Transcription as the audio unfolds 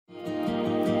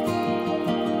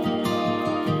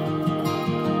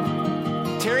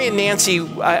Terry and Nancy,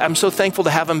 I'm so thankful to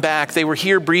have them back. They were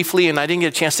here briefly and I didn't get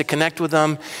a chance to connect with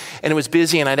them and it was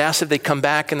busy and I'd asked if they'd come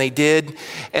back and they did.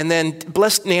 And then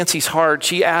bless Nancy's heart,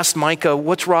 she asked Micah,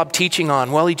 what's Rob teaching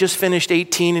on? Well, he just finished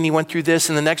 18 and he went through this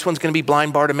and the next one's going to be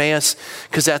blind Bartimaeus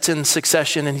because that's in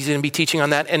succession and he's going to be teaching on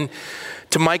that. And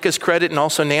to Micah's credit and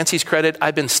also Nancy's credit,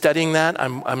 I've been studying that.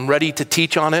 I'm ready to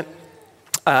teach on it.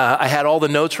 I had all the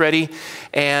notes ready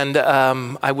and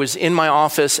I was in my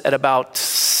office at about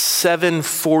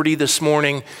 7:40 this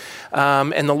morning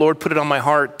and the Lord put it on my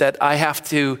heart that I have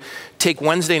to take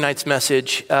Wednesday night's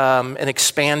message and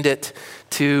expand it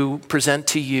to present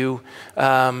to you.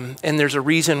 And there's a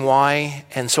reason why.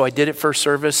 And so I did it first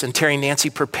service and Terry and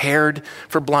Nancy prepared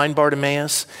for blind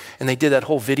Bartimaeus and they did that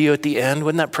whole video at the end.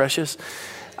 Wasn't that precious?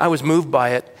 I was moved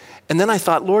by it. And then I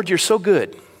thought, Lord, you're so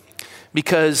good.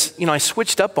 Because, I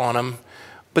switched up on them,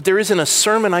 but there isn't a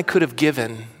sermon I could have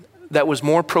given that was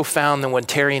more profound than what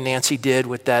Terry and Nancy did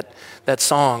with that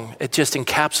song. It just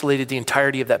encapsulated the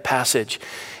entirety of that passage.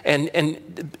 And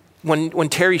when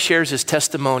Terry shares his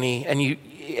testimony, and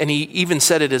he even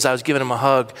said it as I was giving him a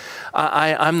hug,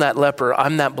 I'm that leper,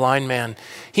 I'm that blind man.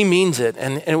 He means it.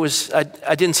 And it was,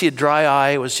 I didn't see a dry eye.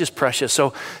 It was just precious.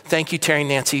 So thank you, Terry and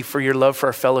Nancy, for your love for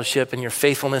our fellowship and your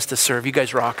faithfulness to serve. You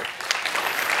guys rock.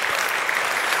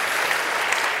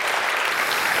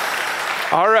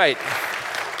 All right.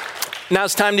 Now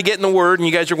it's time to get in the Word, and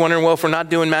you guys are wondering, well, if we're not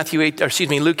doing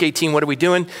Luke 18, what are we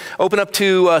doing? Open up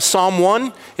to Psalm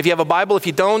 1. If you have a Bible, if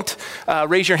you don't,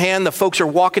 raise your hand. The folks are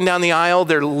walking down the aisle.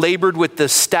 They're labored with the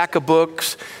stack of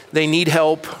books. They need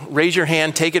help. Raise your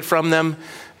hand, take it from them,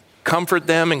 comfort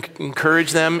them, and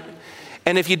encourage them.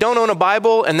 And if you don't own a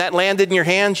Bible and that landed in your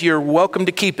hands, you're welcome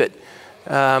to keep it.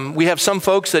 We have some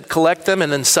folks that collect them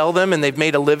and then sell them, and they've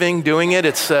made a living doing it.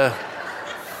 It's...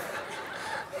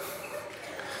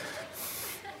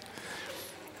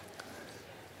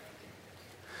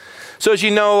 So as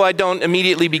you know, I don't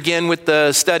immediately begin with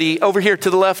the study. Over here to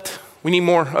the left, we need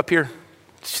more up here.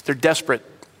 They're desperate.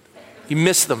 You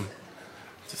miss them.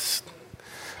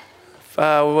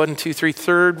 1, 2, 3,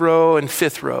 third row and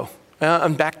fifth row.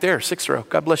 I'm back there, sixth row.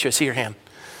 God bless you, I see your hand.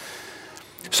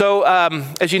 So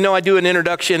as you know, I do an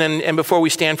introduction, and before we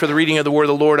stand for the reading of the word of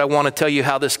the Lord, I want to tell you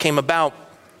how this came about.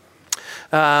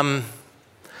 I'm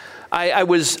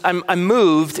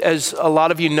moved, as a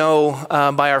lot of you know,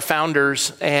 by our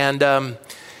founders, and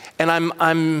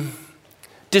I'm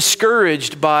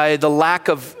discouraged by the lack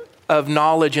of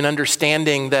knowledge and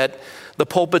understanding that the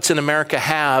pulpits in America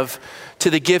have to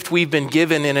the gift we've been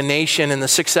given in a nation in the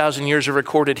 6,000 years of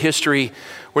recorded history,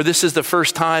 where this is the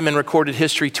first time in recorded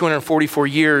history, 244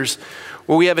 years,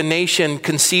 where we have a nation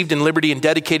conceived in liberty and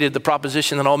dedicated to the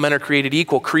proposition that all men are created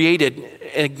equal, created,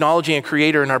 acknowledging a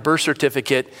creator in our birth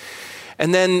certificate.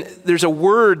 And then there's a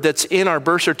word that's in our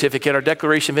birth certificate, our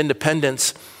Declaration of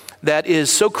Independence, that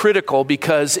is so critical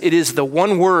because it is the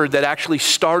one word that actually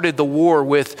started the war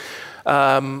with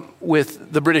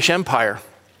the British Empire.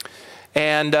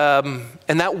 And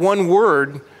that one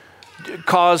word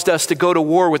caused us to go to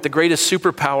war with the greatest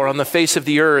superpower on the face of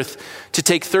the earth, to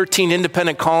take 13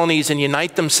 independent colonies and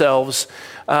unite themselves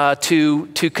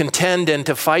to contend and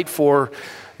to fight for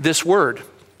this word.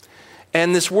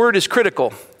 And this word is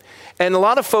critical. And a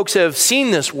lot of folks have seen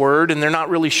this word and they're not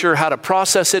really sure how to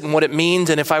process it and what it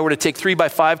means. And if I were to take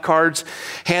 3x5 cards,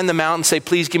 hand them out and say,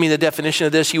 please give me the definition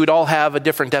of this, you would all have a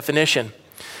different definition.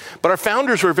 But our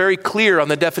founders were very clear on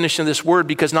the definition of this word,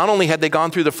 because not only had they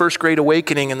gone through the first Great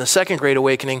Awakening and the second Great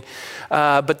Awakening,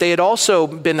 but they had also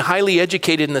been highly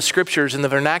educated in the scriptures, and the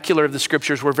vernacular of the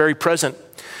scriptures were very present.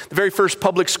 The very first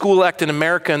public school act in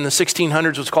America in the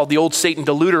 1600s was called the Old Satan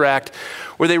Deluder Act,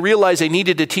 where they realized they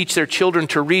needed to teach their children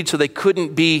to read so they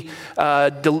couldn't be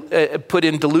put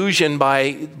in delusion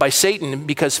by Satan,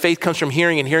 because faith comes from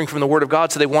hearing and hearing from the Word of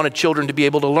God, so they wanted children to be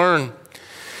able to learn.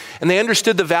 And they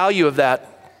understood the value of that.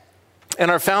 And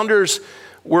our founders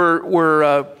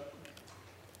were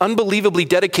unbelievably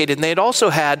dedicated, and they had also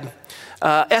had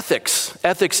ethics.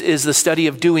 Ethics is the study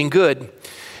of doing good.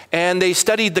 And they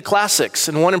studied the classics,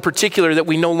 and one in particular that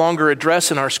we no longer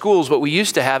address in our schools, but we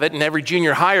used to have it, and every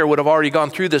junior higher would have already gone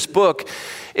through this book.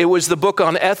 It was the book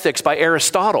on ethics by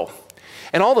Aristotle.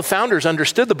 And all the founders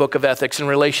understood the book of ethics in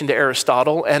relation to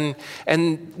Aristotle, and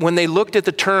when they looked at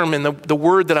the term, and the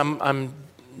word that I'm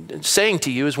saying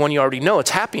to you is one you already know, it's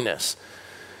happiness.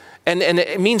 And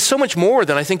it means so much more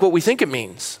than I think what we think it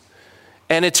means.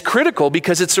 And it's critical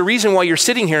because it's the reason why you're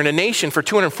sitting here in a nation for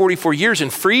 244 years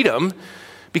in freedom,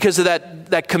 because of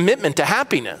that commitment to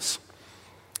happiness.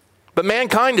 But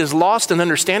mankind is lost in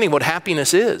understanding what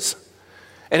happiness is.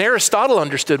 And Aristotle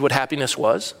understood what happiness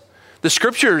was. The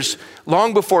scriptures,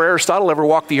 long before Aristotle ever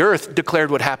walked the earth,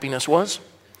 declared what happiness was.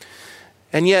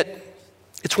 And yet,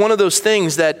 it's one of those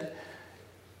things that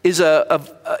is in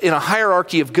a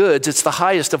hierarchy of goods, it's the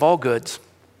highest of all goods.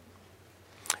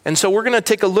 And so we're going to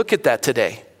take a look at that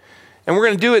today. And we're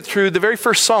going to do it through the very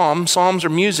first psalm. Psalms are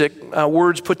music,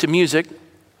 words put to music.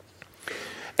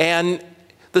 And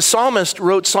the psalmist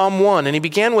wrote Psalm 1, and he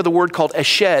began with a word called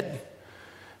eshed,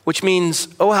 which means,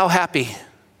 oh, how happy.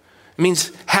 It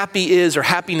means happy is, or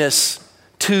happiness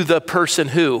to the person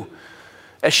who.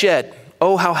 Eshed,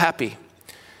 oh, how happy.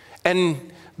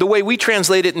 And the way we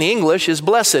translate it in the English is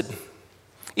blessed.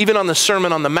 Even on the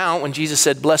Sermon on the Mount, when Jesus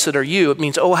said, blessed are you, it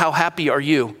means, oh, how happy are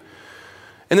you.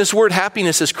 And this word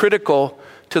happiness is critical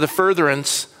to the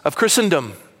furtherance of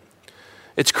Christendom.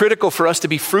 It's critical for us to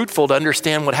be fruitful to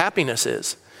understand what happiness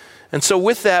is. And so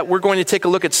with that, we're going to take a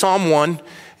look at Psalm 1,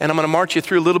 and I'm going to march you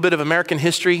through a little bit of American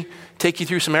history, take you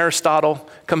through some Aristotle,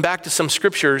 come back to some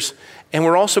scriptures, and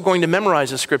we're also going to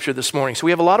memorize a scripture this morning. So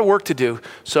we have a lot of work to do.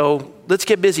 So let's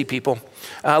get busy, people.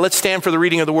 Let's stand for the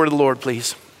reading of the word of the Lord,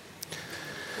 please.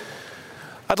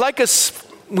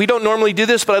 We don't normally do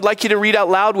this, but I'd like you to read out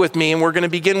loud with me, and we're going to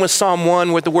begin with Psalm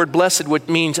 1 with the word blessed, which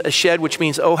means eshed, which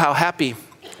means, oh, how happy.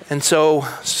 And so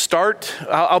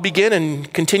I'll begin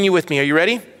and continue with me. Are you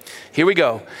ready? Here we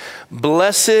go.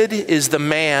 Blessed is the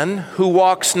man who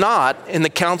walks not in the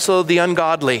counsel of the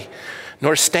ungodly,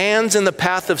 nor stands in the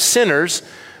path of sinners,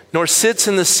 nor sits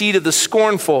in the seat of the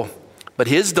scornful. But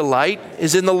his delight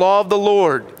is in the law of the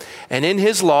Lord, and in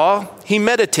his law he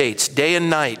meditates day and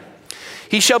night.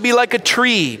 He shall be like a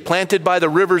tree planted by the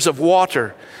rivers of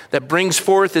water, that brings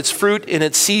forth its fruit in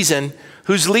its season,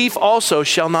 whose leaf also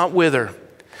shall not wither.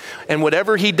 And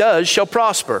whatever he does shall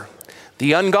prosper.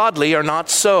 The ungodly are not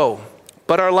so,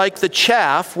 but are like the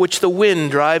chaff which the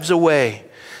wind drives away.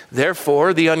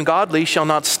 Therefore, the ungodly shall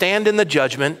not stand in the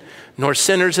judgment, nor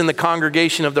sinners in the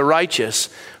congregation of the righteous.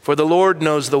 For the Lord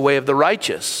knows the way of the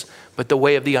righteous, but the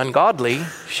way of the ungodly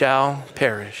shall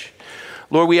perish.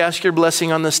 Lord, we ask your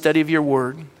blessing on the study of your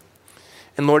word.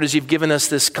 And Lord, as you've given us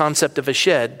this concept of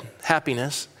eshed,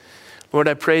 happiness, Lord,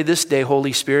 I pray this day,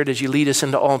 Holy Spirit, as you lead us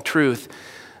into all truth,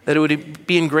 that it would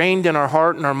be ingrained in our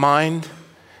heart and our mind,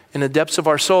 in the depths of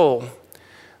our soul,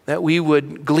 that we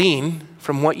would glean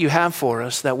from what you have for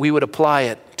us, that we would apply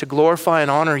it to glorify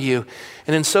and honor you.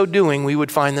 And in so doing, we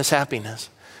would find this happiness.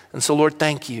 And so, Lord,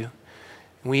 thank you.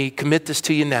 We commit this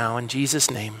to you now in Jesus'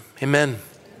 name. Amen.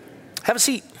 Have a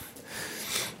seat.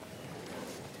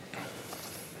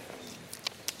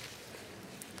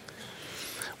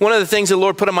 One of the things the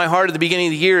Lord put on my heart at the beginning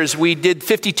of the year is we did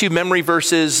 52 memory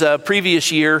verses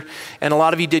previous year, and a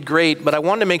lot of you did great, but I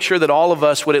wanted to make sure that all of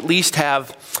us would at least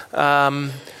have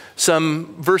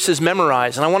some verses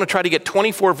memorized. And I want to try to get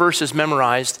 24 verses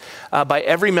memorized by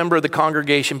every member of the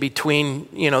congregation between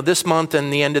this month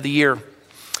and the end of the year.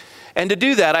 And to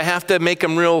do that, I have to make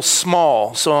them real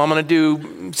small. So I'm going to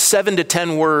do 7 to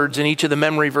 10 words in each of the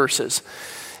memory verses.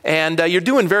 And you're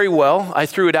doing very well. I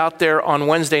threw it out there on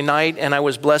Wednesday night, and I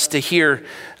was blessed to hear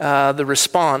the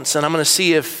response. And I'm going to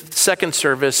see if second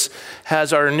service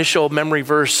has our initial memory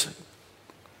verse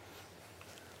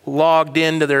logged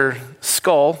into their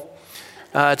skull.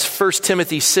 It's 1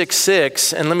 Timothy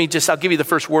 6:6. And I'll give you the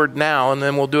first word now, and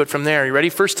then we'll do it from there. You ready?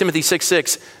 1 Timothy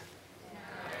 6:6.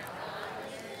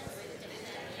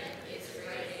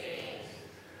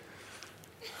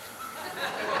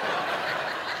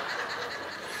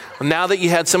 Now that you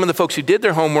had some of the folks who did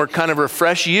their homework kind of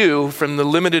refresh you from the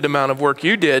limited amount of work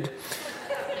you did,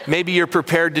 maybe you're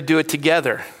prepared to do it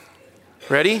together.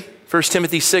 Ready? 1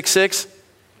 Timothy 6:6.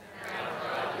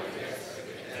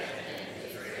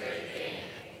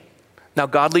 Now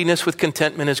godliness with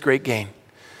contentment is great gain.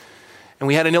 And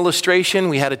we had an illustration,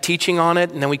 we had a teaching on it,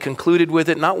 and then we concluded with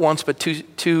it, not once, but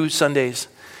two Sundays.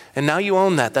 And now you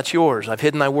own that. That's yours. I've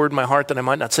hidden thy word in my heart that I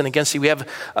might not sin against thee. We have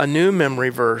a new memory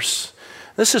verse.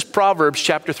 This is Proverbs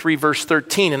chapter 3, verse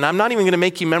 13. And I'm not even going to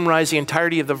make you memorize the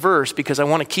entirety of the verse because I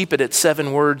want to keep it at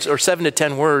 7 words or 7 to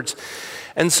 10 words.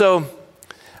 And so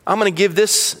I'm going to give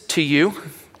this to you,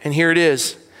 and here it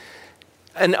is.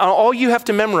 And all you have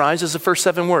to memorize is the first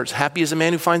 7 words. Happy is a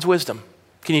man who finds wisdom.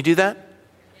 Can you do that?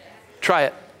 Yeah. Try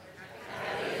it.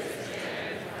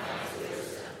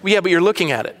 Well, yeah, but you're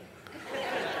looking at it.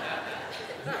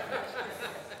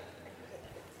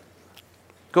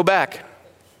 Go back.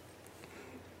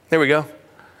 There we go.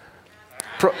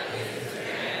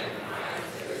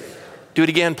 Do it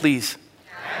again, please.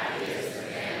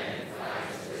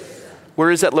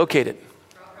 Where is that located?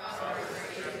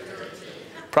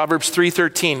 Proverbs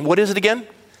 3:13. What is it again?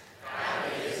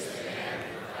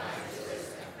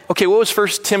 Okay, what was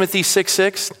 1 Timothy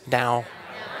 6:6? Now.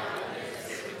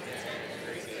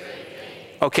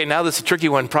 Okay, now this is a tricky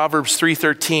one. Proverbs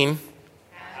 3:13.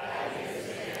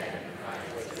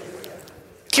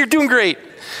 You're doing great.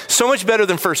 So much better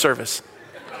than first service.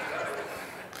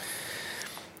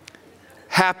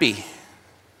 Happy.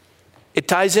 It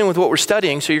ties in with what we're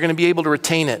studying, so you're going to be able to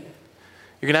retain it.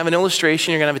 You're going to have an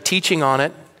illustration. You're going to have a teaching on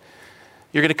it.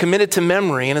 You're going to commit it to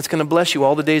memory, and it's going to bless you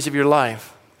all the days of your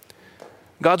life.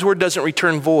 God's word doesn't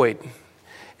return void.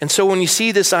 And so when you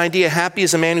see this idea, happy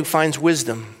is a man who finds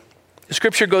wisdom. The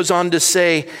scripture goes on to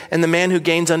say, and the man who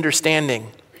gains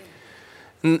understanding.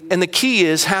 And the key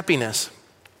is happiness.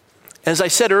 As I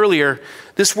said earlier,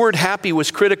 this word happy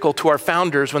was critical to our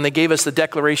founders when they gave us the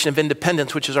Declaration of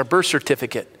Independence, which is our birth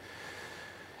certificate.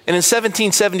 And in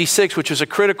 1776, which was a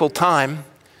critical time,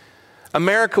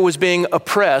 America was being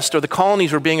oppressed, or the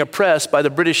colonies were being oppressed by the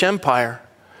British Empire.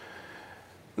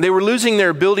 They were losing their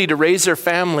ability to raise their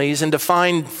families and to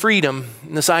find freedom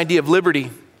and this idea of liberty.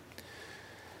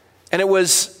 And it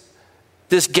was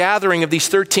this gathering of these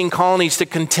 13 colonies to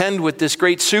contend with this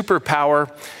great superpower.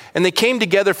 And they came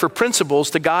together for principles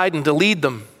to guide and to lead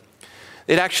them.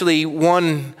 It actually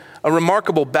won a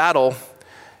remarkable battle.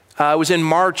 It was in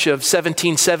March of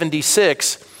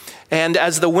 1776. And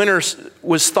as the winter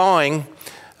was thawing,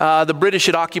 the British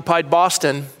had occupied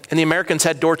Boston and the Americans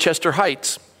had Dorchester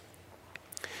Heights.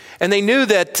 And they knew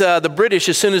that the British,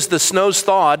 as soon as the snows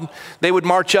thawed, they would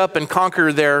march up and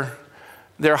conquer their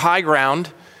high ground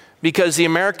because the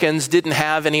Americans didn't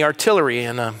have any artillery.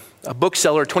 And a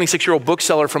bookseller, a 26-year-old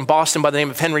bookseller from Boston by the name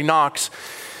of Henry Knox,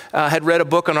 had read a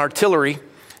book on artillery.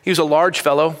 He was a large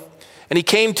fellow. And he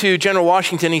came to General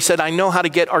Washington. He said, I know how to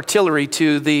get artillery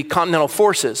to the Continental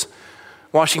forces.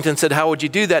 Washington said, how would you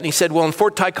do that? And he said, well, in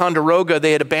Fort Ticonderoga,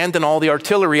 they had abandoned all the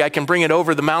artillery. I can bring it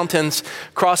over the mountains,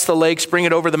 cross the lakes, bring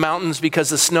it over the mountains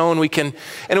because of snow, and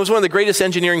it was one of the greatest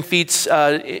engineering feats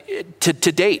to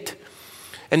date.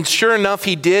 And sure enough,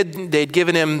 he did. They'd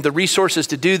given him the resources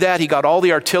to do that. He got all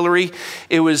the artillery.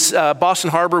 It was,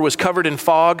 Boston Harbor was covered in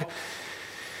fog.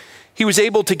 He was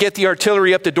able to get the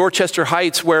artillery up to Dorchester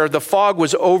Heights, where the fog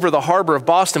was over the harbor of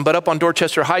Boston, but up on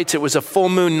Dorchester Heights, it was a full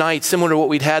moon night, similar to what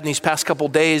we'd had in these past couple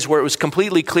days, where it was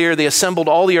completely clear. They assembled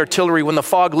all the artillery. When the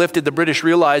fog lifted, the British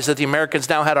realized that the Americans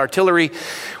now had artillery.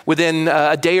 Within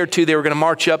a day or two, they were going to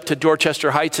march up to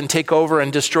Dorchester Heights and take over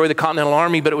and destroy the Continental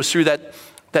Army, but it was through that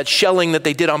shelling that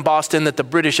they did on Boston that the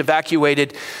British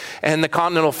evacuated, and the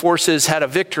Continental forces had a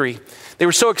victory. They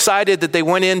were so excited that they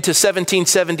went into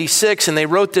 1776 and they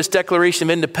wrote this Declaration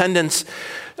of Independence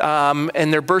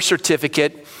and their birth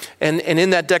certificate. And in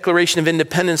that Declaration of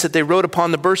Independence that they wrote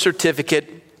upon the birth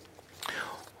certificate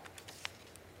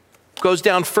goes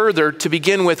down further to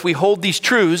begin with, we hold these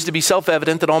truths to be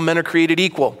self-evident that all men are created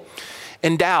equal,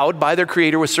 endowed by their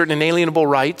Creator with certain inalienable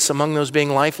rights, among those being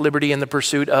life, liberty, and the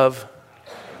pursuit of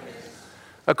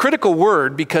a critical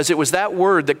word, because it was that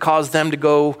word that caused them to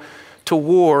go to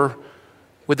war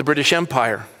with the British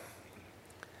Empire.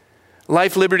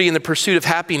 Life, liberty, and the pursuit of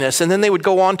happiness. And then they would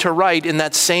go on to write in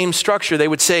that same structure. They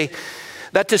would say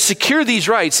that to secure these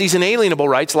rights, these inalienable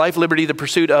rights, life, liberty, the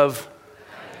pursuit of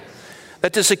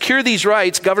that to secure these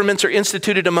rights, governments are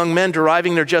instituted among men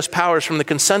deriving their just powers from the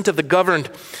consent of the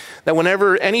governed, that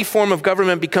whenever any form of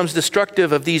government becomes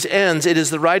destructive of these ends, it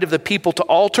is the right of the people to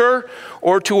alter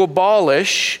or to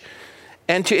abolish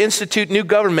and to institute new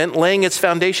government, laying its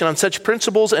foundation on such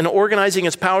principles and organizing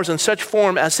its powers in such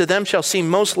form as to them shall seem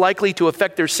most likely to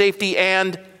affect their safety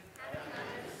and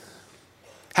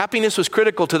happiness was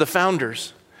critical to the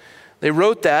founders. They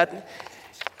wrote that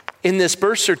in this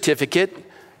birth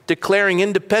certificate, declaring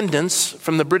independence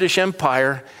from the British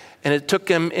Empire, and it took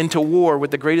them into war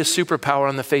with the greatest superpower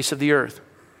on the face of the earth.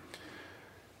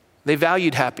 They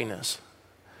valued happiness.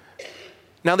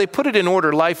 Now they put it in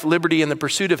order, life, liberty, and the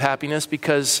pursuit of happiness,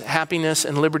 because happiness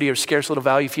and liberty are scarce little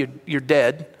value if you're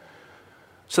dead.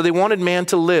 So they wanted man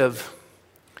to live.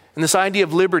 And this idea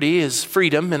of liberty is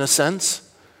freedom in a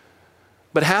sense,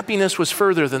 but happiness was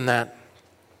further than that.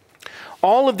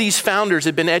 All of these founders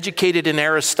had been educated in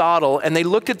Aristotle, and they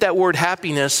looked at that word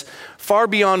happiness far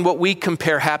beyond what we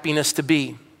compare happiness to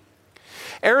be.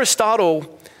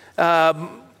 Aristotle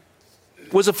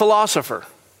was a philosopher,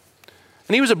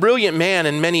 and he was a brilliant man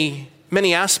in many,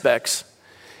 many aspects.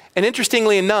 And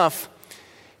interestingly enough,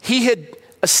 he had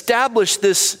established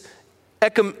this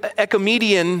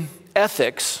Ecumenian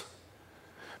ethics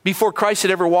before Christ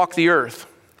had ever walked the earth.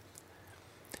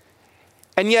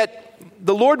 And yet,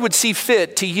 the Lord would see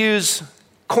fit to use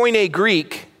Koine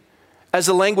Greek as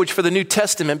a language for the New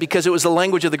Testament because it was the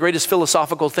language of the greatest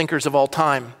philosophical thinkers of all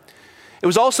time. It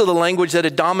was also the language that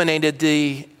had dominated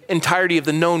the entirety of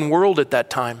the known world at that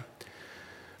time.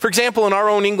 For example, in our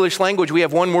own English language, we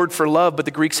have one word for love, but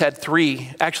the Greeks had three,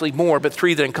 actually more, but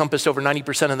three that encompassed over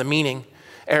 90% of the meaning: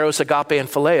 eros, agape, and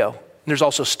phileo. And there's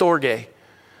also storge.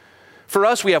 For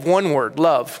us, we have one word,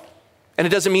 love. And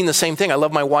it doesn't mean the same thing. I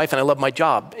love my wife and I love my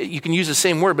job. You can use the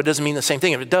same word, but it doesn't mean the same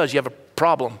thing. If it does, you have a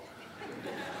problem.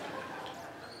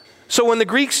 So when the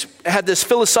Greeks had this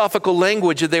philosophical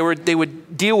language that they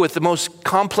would deal with the most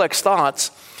complex thoughts,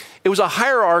 it was a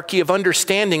hierarchy of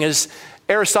understanding. As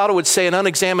Aristotle would say, an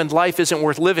unexamined life isn't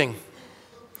worth living.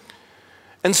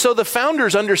 And so the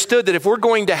founders understood that if we're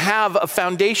going to have a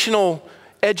foundational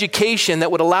education that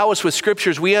would allow us with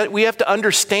scriptures, we have to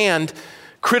understand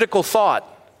critical thought.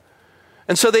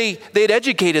 And so they'd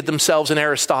educated themselves in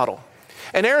Aristotle.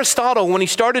 And Aristotle, when he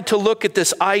started to look at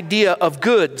this idea of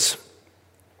goods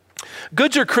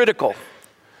are critical.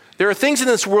 There are things in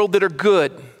this world that are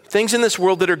good. Things in this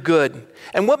world that are good.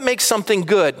 And what makes something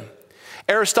good?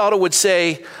 Aristotle would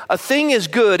say, a thing is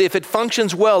good if it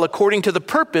functions well according to the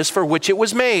purpose for which it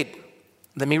was made.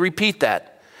 Let me repeat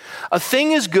that. A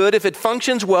thing is good if it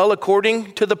functions well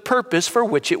according to the purpose for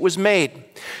which it was made.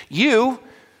 You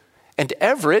and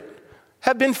Everett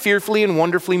have been fearfully and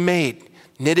wonderfully made,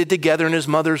 knitted together in his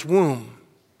mother's womb.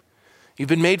 You've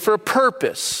been made for a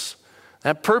purpose.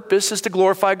 That purpose is to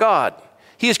glorify God.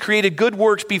 He has created good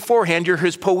works beforehand. You're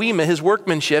his poema, his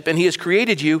workmanship, and he has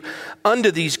created you unto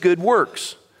these good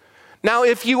works. Now,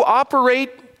 if you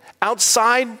operate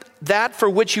outside that for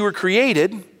which you were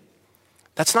created,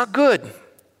 that's not good.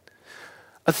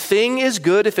 A thing is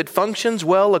good if it functions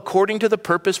well according to the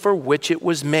purpose for which it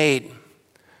was made,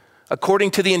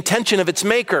 according to the intention of its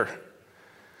maker.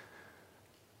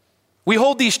 We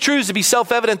hold these truths to be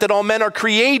self-evident that all men are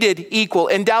created equal,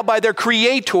 endowed by their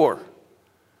creator.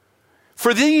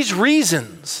 For these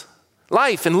reasons,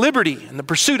 life and liberty and the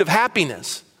pursuit of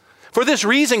happiness. For this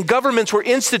reason, governments were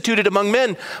instituted among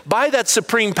men by that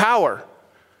supreme power,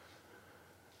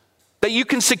 that you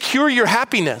can secure your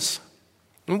happiness.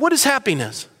 And what is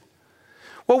happiness?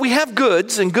 Well, we have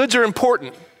goods, and goods are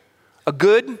important. A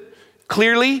good,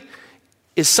 clearly,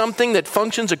 is something that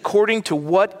functions according to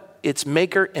what its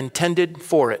maker intended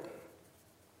for it.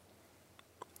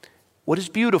 What is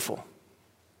beautiful?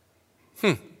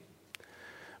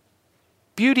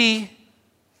 Beauty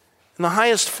is the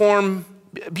highest form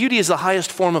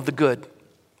of the good.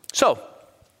 So,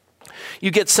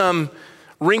 you get some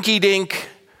rinky-dink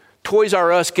Toys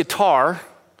R Us guitar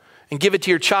and give it to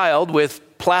your child with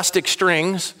plastic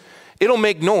strings. It'll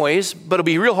make noise, but it'll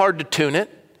be real hard to tune it.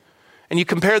 And you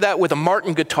compare that with a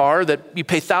Martin guitar that you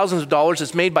pay thousands of dollars,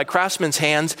 it's made by craftsmen's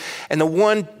hands, and the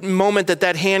one moment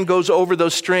that hand goes over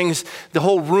those strings, the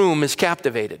whole room is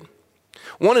captivated.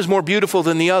 One is more beautiful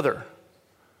than the other.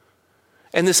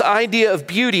 And this idea of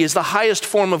beauty is the highest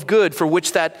form of good for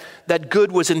which that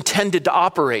good was intended to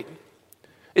operate.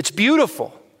 It's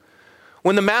beautiful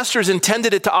when the master's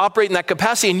intended it to operate in that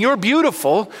capacity, and you're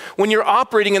beautiful when you're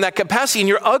operating in that capacity, and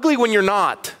you're ugly when you're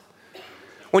not.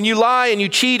 When you lie and you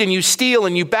cheat and you steal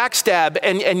and you backstab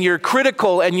and you're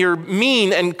critical and you're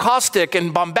mean and caustic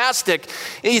and bombastic,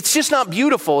 it's just not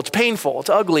beautiful. It's painful. It's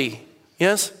ugly.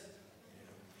 Yes?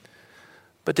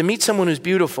 But to meet someone who's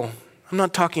beautiful, I'm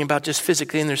not talking about just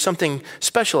physically, and there's something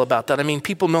special about that. I mean,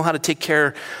 people know how to take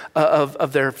care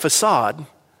of their facade.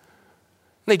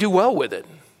 They do well with it.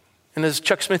 And as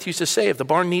Chuck Smith used to say, if the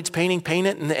barn needs painting, paint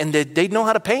it. And they know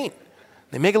how to paint.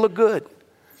 They make it look good.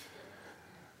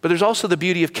 But there's also the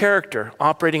beauty of character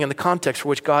operating in the context for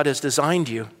which God has designed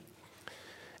you.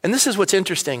 And this is what's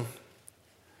interesting.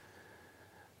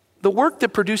 The work that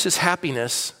produces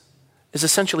happiness is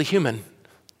essentially human.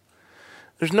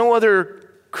 There's no other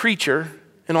creature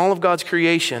in all of God's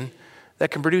creation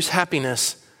that can produce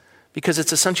happiness because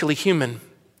it's essentially human.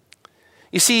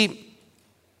 You see,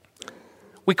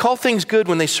 we call things good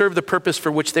when they serve the purpose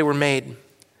for which they were made.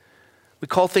 We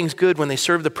call things good when they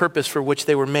serve the purpose for which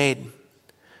they were made.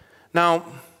 Now,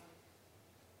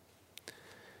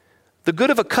 the good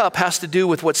of a cup has to do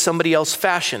with what somebody else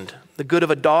fashioned. The good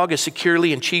of a dog is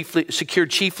secured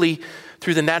chiefly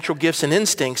through the natural gifts and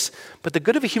instincts. But the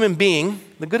good of a human being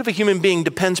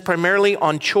depends primarily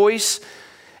on choice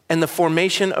and the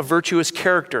formation of virtuous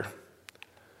character.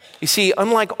 You see,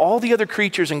 unlike all the other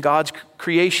creatures in God's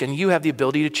creation, you have the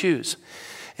ability to choose.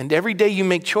 And every day you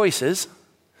make choices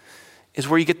is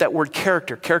where you get that word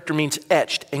character. Character means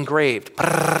etched, engraved.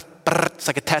 It's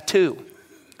like a tattoo.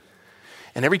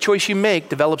 And every choice you make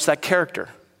develops that character.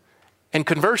 And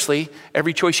conversely,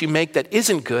 every choice you make that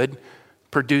isn't good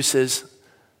produces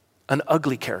an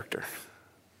ugly character.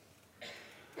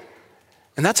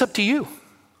 And that's up to you.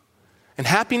 And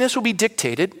happiness will be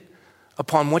dictated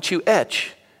upon what you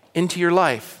etch into your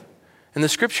life. And the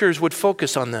scriptures would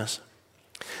focus on this.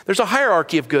 There's a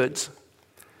hierarchy of goods.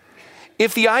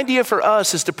 If the idea for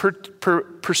us is to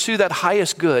pursue that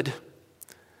highest good,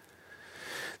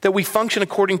 that we function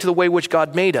according to the way which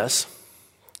God made us,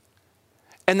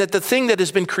 and that the thing that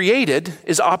has been created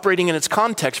is operating in its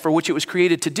context for which it was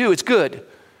created to do, it's good.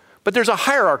 But there's a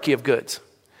hierarchy of goods.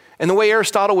 And the way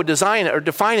Aristotle would design it or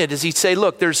define it is he'd say,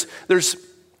 look, there's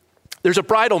a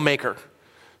bridle maker.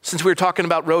 Since we were talking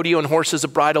about rodeo and horses, a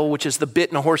bridle, which is the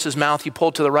bit in a horse's mouth, you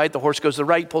pull to the right, the horse goes to the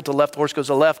right, pull to the left, the horse goes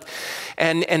to the left.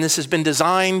 And this has been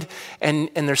designed, and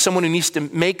there's someone who needs to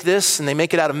make this, and they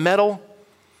make it out of metal.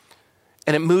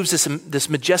 And it moves this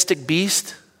majestic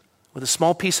beast with a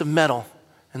small piece of metal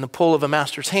in the pull of a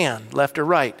master's hand, left or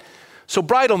right. So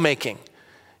bridle making.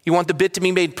 You want the bit to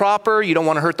be made proper. You don't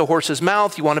want to hurt the horse's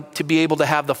mouth. You want it to be able to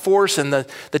have the force and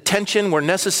the tension where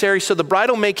necessary. So the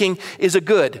bridle making is a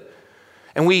good.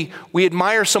 And we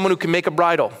admire someone who can make a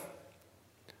bridle.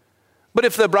 But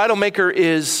if the bridle maker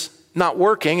is not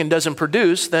working and doesn't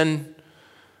produce, then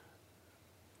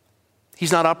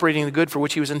he's not operating the good for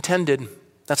which he was intended.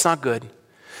 That's not good.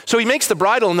 So he makes the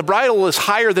bridle, and the bridle is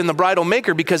higher than the bridle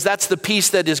maker because that's the piece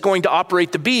that is going to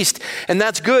operate the beast, and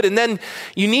that's good. And then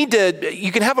you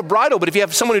can have a bridle, but if you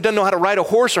have someone who doesn't know how to ride a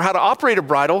horse or how to operate a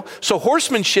bridle, so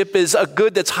horsemanship is a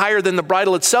good that's higher than the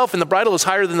bridle itself, and the bridle is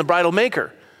higher than the bridle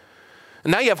maker.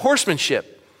 And now you have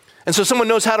horsemanship. And so someone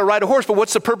knows how to ride a horse, but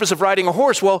what's the purpose of riding a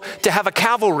horse? Well, to have a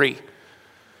cavalry.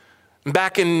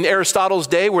 Back in Aristotle's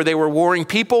day where they were warring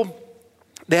people,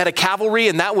 they had a cavalry,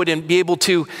 and that would be able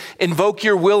to invoke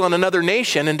your will on another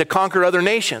nation and to conquer other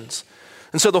nations.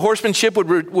 And so the horsemanship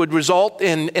would result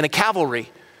in a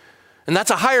cavalry. And that's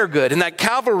a higher good. And that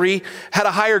cavalry had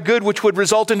a higher good which would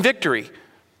result in victory.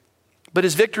 But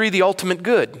is victory the ultimate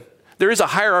good? There is a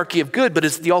hierarchy of good, but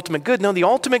is it the ultimate good? No, the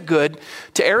ultimate good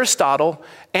to Aristotle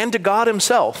and to God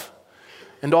himself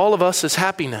and all of us is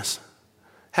happiness.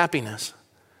 Happiness.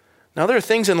 Now there are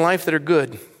things in life that are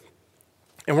good.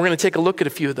 And we're going to take a look at a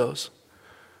few of those.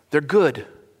 They're good.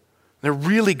 They're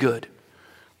really good.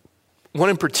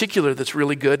 One in particular that's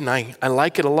really good, and I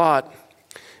like it a lot,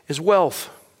 is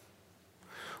wealth.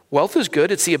 Wealth is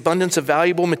good. It's the abundance of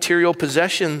valuable material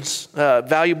possessions, the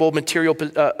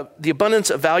abundance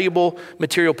of valuable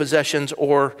material possessions,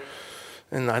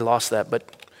 and I lost that,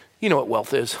 but you know what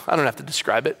wealth is. I don't have to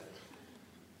describe it.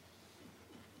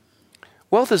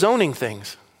 Wealth is owning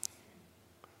things.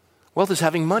 Wealth is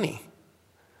having money.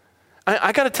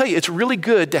 I got to tell you, it's really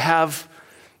good to have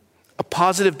a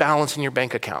positive balance in your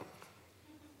bank account.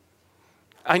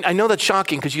 I know that's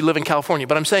shocking because you live in California,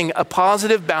 but I'm saying a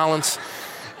positive balance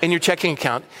in your checking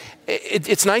account.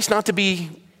 It's nice not to be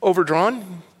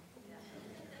overdrawn,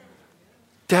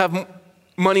 to have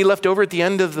money left over at the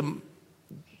end of the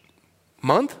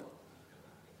month.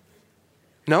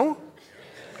 No?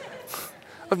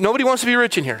 Nobody wants to be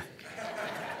rich in here.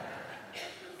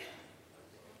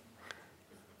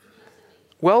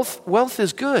 Wealth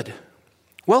is good.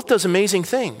 Wealth does amazing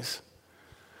things.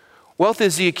 Wealth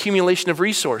is the accumulation of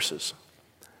resources.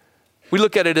 We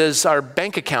look at it as our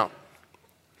bank account.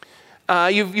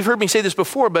 You've heard me say this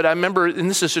before, but I remember, and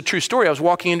this is a true story, I was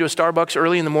walking into a Starbucks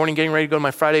early in the morning, getting ready to go to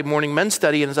my Friday morning men's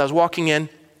study, and as I was walking in,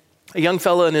 a young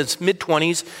fellow in his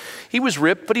mid-20s, he was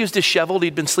ripped, but he was disheveled.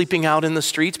 He'd been sleeping out in the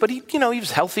streets, but he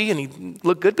was healthy and he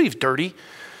looked good, but he was dirty.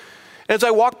 And as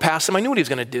I walked past him, I knew what he was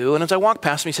going to do, and as I walked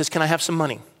past him, he says, "Can I have some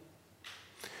money?"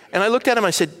 And I looked at him, I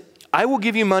said, "I will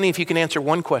give you money if you can answer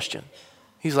one question."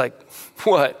 He's like,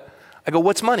 "What?" I go,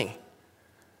 "What's money?"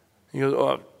 He goes,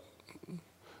 "Oh,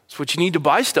 it's what you need to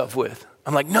buy stuff with."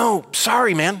 I'm like, "No,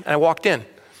 sorry, man." And I walked in.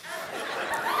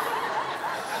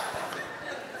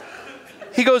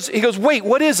 He goes, "Wait,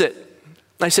 what is it?"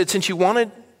 I said, since you want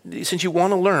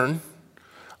to learn,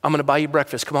 I'm going to buy you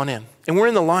breakfast. Come on in. And we're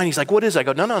in the line. He's like, "What is it?" I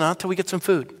go, no, not till we get some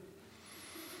food.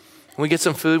 And we get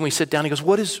some food and we sit down. He goes,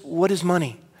 what is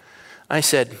money? I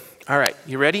said, "All right,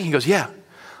 you ready?" He goes, "Yeah."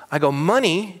 I go,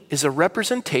 "Money is a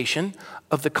representation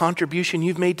of the contribution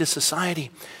you've made to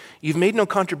society. You've made no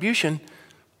contribution,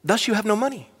 thus you have no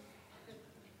money."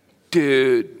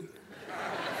 Dude.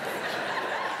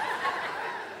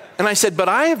 And I said, "But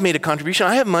I have made a contribution.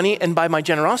 I have money, and by my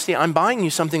generosity, I'm buying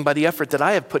you something by the effort that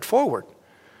I have put forward.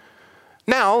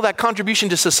 Now, that contribution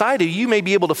to society, you may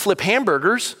be able to flip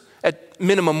hamburgers at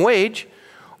minimum wage,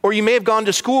 or you may have gone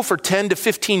to school for 10 to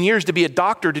 15 years to be a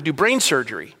doctor to do brain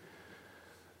surgery.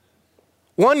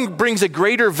 One brings a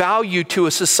greater value to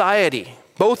a society.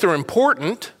 Both are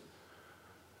important.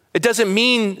 It doesn't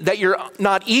mean that you're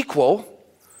not equal.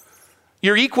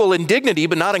 You're equal in dignity,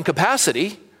 but not in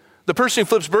capacity. The person who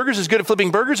flips burgers is good at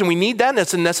flipping burgers, and we need that, and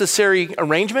that's a necessary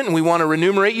arrangement, and we want to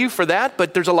remunerate you for that,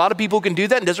 but there's a lot of people who can do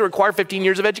that, and it doesn't require 15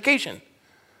 years of education.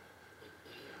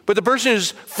 But the person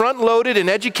who's front-loaded and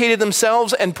educated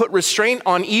themselves and put restraint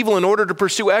on evil in order to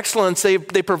pursue excellence, they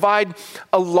provide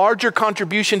a larger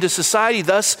contribution to society,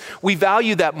 thus we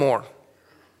value that more.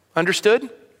 Understood?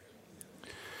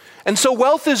 And so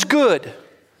wealth is good,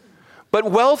 but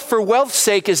wealth for wealth's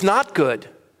sake is not good.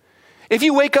 If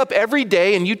you wake up every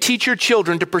day and you teach your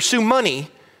children to pursue money,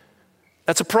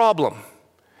 that's a problem.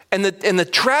 And the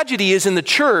tragedy is in the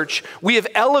church, we have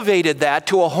elevated that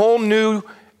to a whole new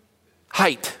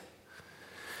height.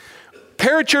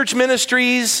 Parachurch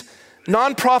ministries,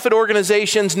 nonprofit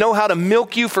organizations know how to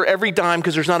milk you for every dime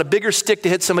because there's not a bigger stick to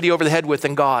hit somebody over the head with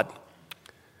than God.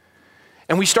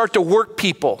 And we start to work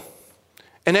people.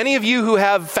 And any of you who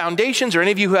have foundations or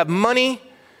any of you who have money,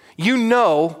 you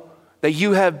know that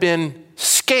you have been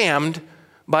scammed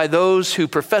by those who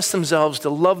profess themselves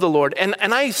to love the Lord. And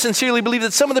I sincerely believe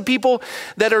that some of the people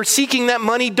that are seeking that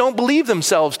money don't believe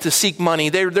themselves to seek money.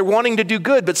 They're wanting to do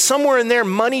good, but somewhere in there,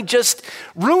 money just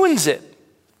ruins it.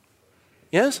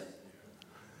 Yes?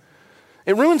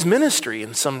 It ruins ministry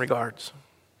in some regards.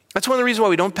 That's one of the reasons why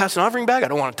we don't pass an offering bag. I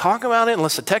don't want to talk about it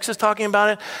unless the text is talking about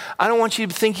it. I don't want you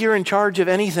to think you're in charge of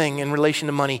anything in relation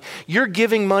to money. You're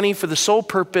giving money for the sole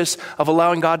purpose of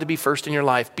allowing God to be first in your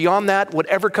life. Beyond that,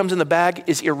 whatever comes in the bag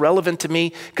is irrelevant to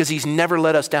me because he's never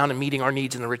let us down in meeting our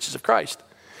needs in the riches of Christ.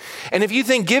 And if you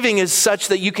think giving is such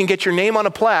that you can get your name on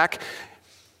a plaque,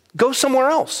 go somewhere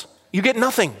else. You get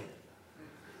nothing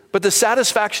but the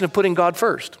satisfaction of putting God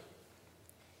first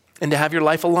and to have your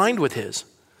life aligned with his.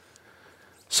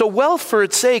 So wealth for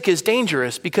its sake is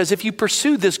dangerous because if you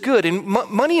pursue this good, and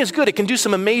money is good, it can do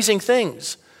some amazing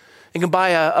things. It can buy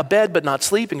a bed but not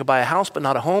sleep. It can buy a house but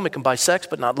not a home. It can buy sex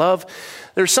but not love.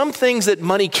 There's some things that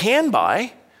money can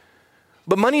buy,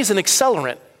 but money is an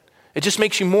accelerant. It just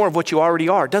makes you more of what you already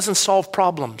are. It doesn't solve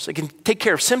problems. It can take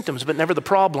care of symptoms but never the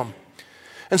problem.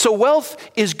 And so wealth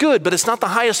is good, but it's not the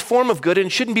highest form of good and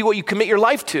it shouldn't be what you commit your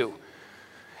life to.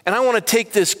 And I want to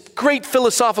take this great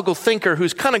philosophical thinker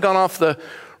who's kind of gone off the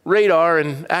radar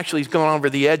and actually he's gone over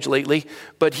the edge lately,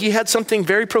 but he had something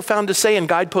very profound to say in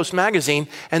Guidepost magazine,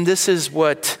 and this is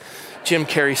what Jim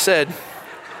Carrey said.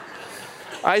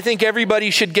 I think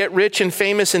everybody should get rich and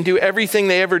famous and do everything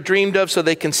they ever dreamed of so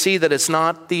they can see that it's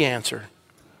not the answer.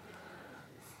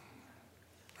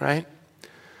 Right?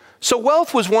 So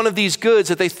wealth was one of these goods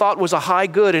that they thought was a high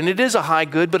good, and it is a high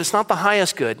good, but it's not the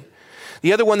highest good.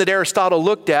 The other one that Aristotle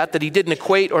looked at that he didn't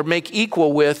equate or make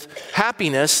equal with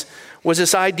happiness was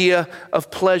this idea of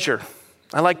pleasure.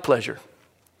 I like pleasure.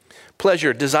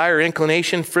 Pleasure, desire,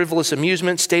 inclination, frivolous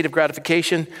amusement, state of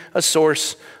gratification, a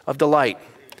source of delight.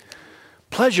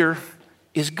 Pleasure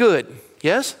is good,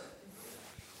 yes?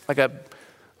 Like a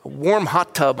warm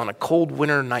hot tub on a cold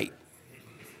winter night.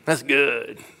 That's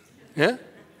good, yeah?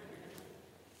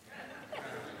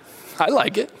 I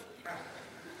like it.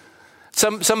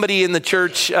 Somebody in the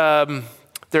church, they're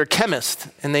a chemist,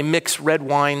 and they mix red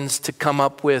wines to come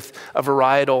up with a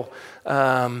varietal,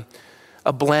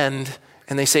 a blend,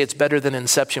 and they say it's better than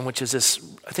Inception, which is this,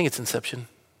 I think it's Inception.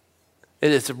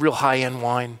 It's a real high-end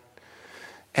wine.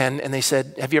 And they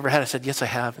said, have you ever had it? I said, yes, I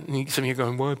have. And some of you are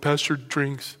going, well, Pastor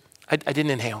drinks. I didn't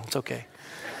inhale. It's okay.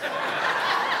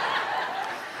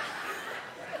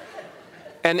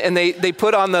 And they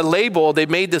put on the label, they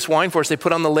made this wine for us, they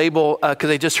put on the label, because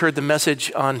they just heard the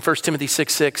message on 1 Timothy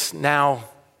 6:6, now.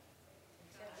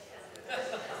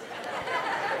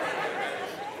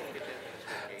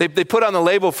 They put on the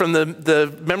label from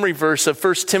the memory verse of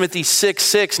 1 Timothy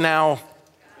 6:6, now.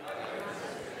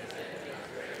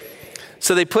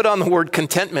 So they put on the word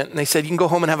contentment, and they said, you can go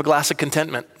home and have a glass of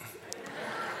contentment.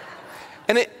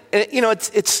 And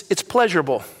it's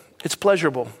pleasurable. It's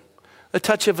pleasurable. The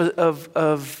touch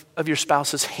of your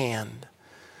spouse's hand,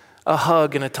 a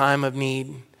hug in a time of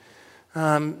need.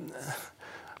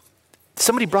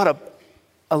 Somebody brought up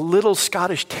a little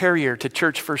Scottish terrier to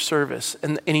church first service,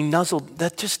 and he nuzzled.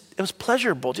 It was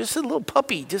pleasurable. Just a little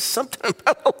puppy, just something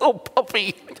about a little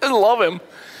puppy. I just love him.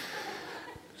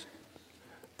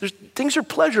 Things are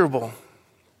pleasurable.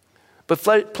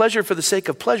 But pleasure for the sake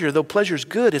of pleasure, though pleasure is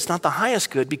good, it's not the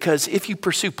highest good, because if you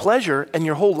pursue pleasure and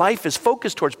your whole life is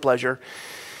focused towards pleasure,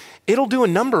 it'll do a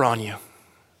number on you.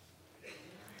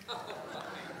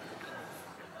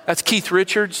 That's Keith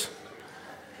Richards.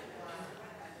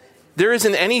 There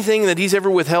isn't anything that he's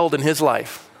ever withheld in his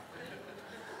life.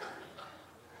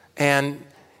 And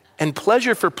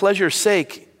pleasure for pleasure's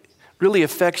sake really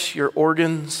affects your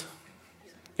organs,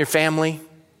 your family.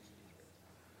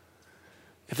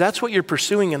 If that's what you're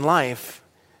pursuing in life,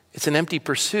 It's an empty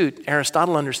pursuit.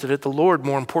 Aristotle understood it. The Lord,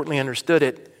 more importantly, understood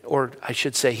it, or I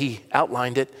should say he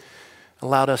outlined it,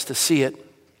 allowed us to see it,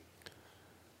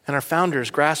 and our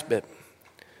founders grasp it.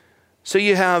 So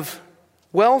you have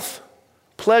wealth,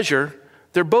 pleasure,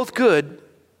 they're both good,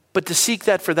 but to seek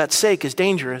that for that sake is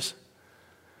dangerous.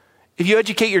 If you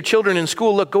educate your children in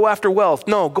school, look, go after wealth.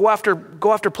 No, go after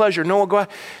pleasure. No,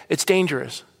 it's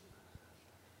dangerous.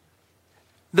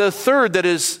 The third that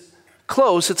is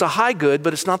close, it's a high good,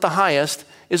 but it's not the highest,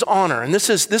 is honor. And this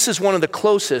is one of the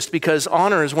closest, because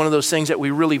honor is one of those things that we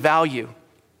really value.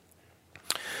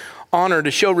 Honor,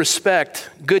 to show respect,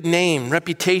 good name,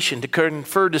 reputation, to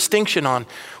confer distinction on.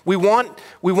 We want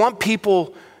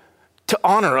people to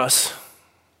honor us.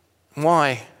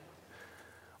 Why?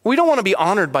 We don't want to be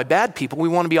honored by bad people. We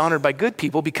want to be honored by good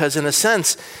people, because in a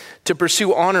sense, to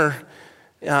pursue honor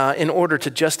in order to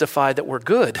justify that we're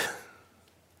good.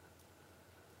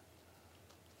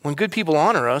 When good people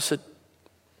honor us, it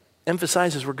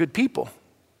emphasizes we're good people.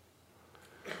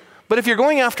 But if you're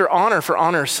going after honor for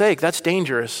honor's sake, that's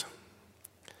dangerous.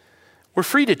 We're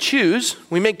free to choose.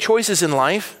 We make choices in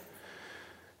life.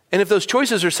 And if those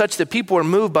choices are such that people are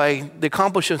moved by the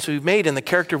accomplishments we've made and the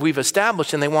character we've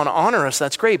established and they want to honor us,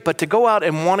 that's great. But to go out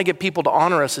and want to get people to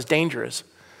honor us is dangerous.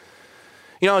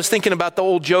 You know, I was thinking about the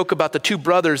old joke about the two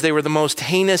brothers. They were the most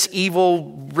heinous,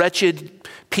 evil, wretched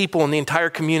people in the entire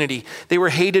community. They were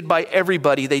hated by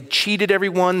everybody. They'd cheated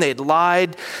everyone. They'd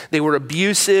lied. They were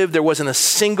abusive. There wasn't a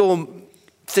single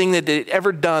thing that they'd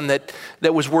ever done that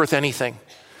was worth anything.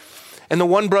 And the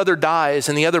one brother dies,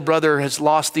 and the other brother has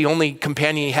lost the only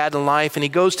companion he had in life. And he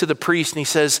goes to the priest and he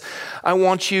says, I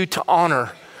want you to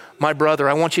honor my brother.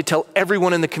 I want you to tell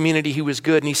everyone in the community he was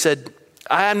good. And he said,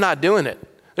 I'm not doing it.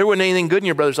 There wasn't anything good in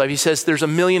your brother's life. He says, there's $1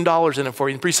 million in it for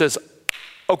you. And the priest says,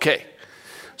 okay.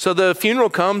 So the funeral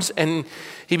comes and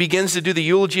he begins to do the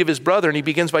eulogy of his brother. And he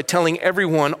begins by telling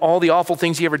everyone all the awful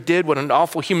things he ever did, what an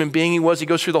awful human being he was. He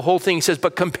goes through the whole thing. He says,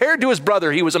 but compared to his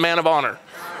brother, he was a man of honor.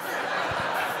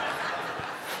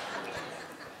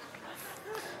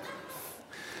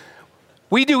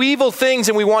 We do evil things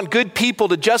and we want good people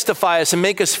to justify us and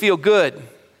make us feel good.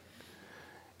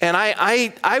 And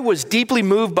I was deeply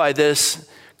moved by this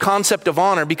concept of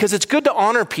honor, because it's good to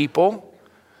honor people,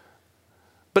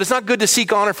 but it's not good to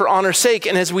seek honor for honor's sake.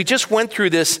 And as we just went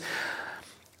through this,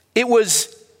 it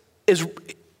was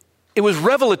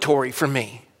revelatory for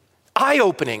me,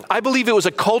 eye-opening. I believe it was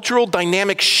a cultural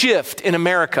dynamic shift in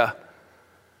America.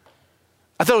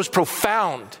 I thought it was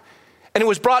profound. And it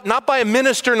was brought not by a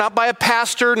minister, not by a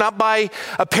pastor, not by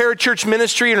a parachurch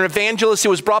ministry or an evangelist. It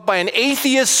was brought by an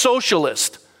atheist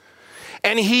socialist.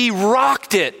 And he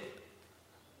rocked it.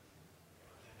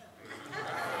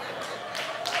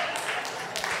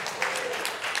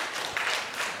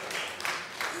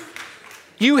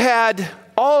 You had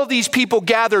all of these people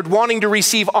gathered wanting to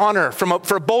receive honor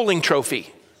for a bowling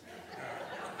trophy.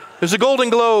 There's the Golden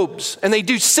Globes, and they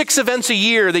do 6 events a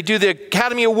year. They do the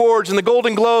Academy Awards and the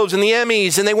Golden Globes and the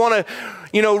Emmys, and they want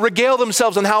to, regale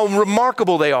themselves on how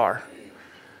remarkable they are.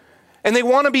 And they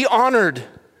want to be honored.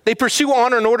 They pursue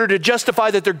honor in order to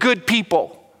justify that they're good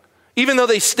people, even though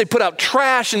they put out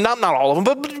trash, and not all of them,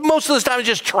 but most of the time it's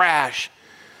just trash.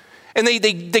 And they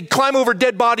climb over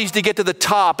dead bodies to get to the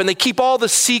top, and they keep all the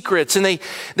secrets, and they're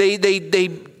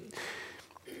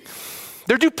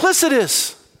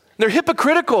duplicitous. They're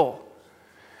hypocritical.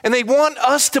 And they want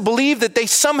us to believe that they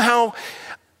somehow,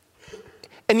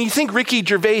 and you think Ricky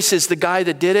Gervais is the guy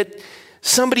that did it?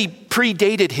 Somebody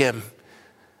predated him.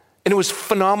 And it was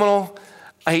phenomenal.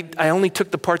 I only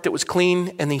took the part that was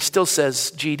clean, and he still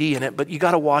says GD in it, but you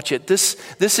got to watch it. This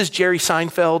is Jerry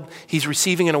Seinfeld. He's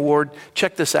receiving an award.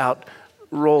 Check this out.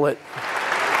 Roll it.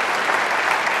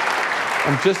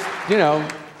 I'm just,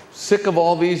 sick of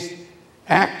all these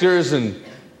actors and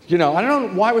I don't know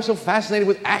why we're so fascinated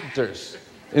with actors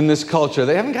in this culture.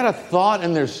 They haven't got a thought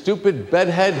in their stupid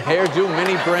bedhead, hairdo,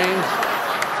 mini brains.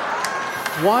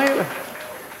 Why?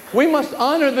 We must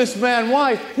honor this man.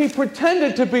 Why? He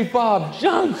pretended to be Bob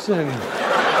Johnson.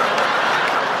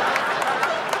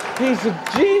 He's a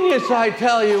genius, I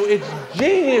tell you. It's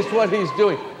genius what he's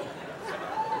doing.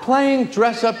 Playing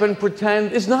dress up and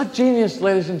pretend is not genius,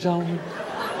 ladies and gentlemen.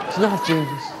 It's not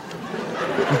genius.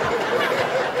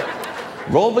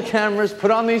 Roll the cameras, put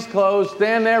on these clothes,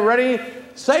 stand there, ready,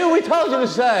 say what we told you to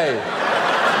say.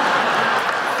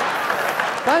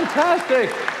 Fantastic.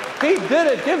 He did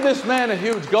it. Give this man a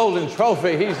huge golden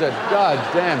trophy. He's a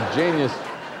goddamn genius.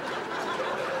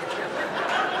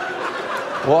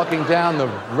 Walking down the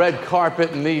red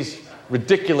carpet in these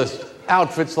ridiculous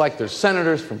outfits like they're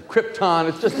senators from Krypton.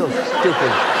 It's just so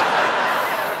stupid.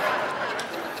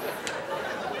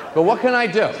 But what can I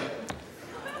do?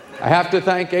 I have to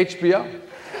thank HBO.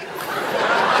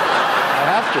 I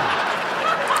have to.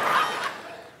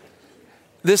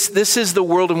 This is the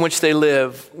world in which they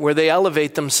live, where they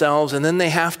elevate themselves, and then they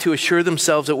have to assure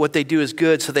themselves that what they do is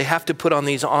good, so they have to put on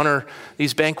these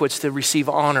banquets to receive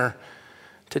honor,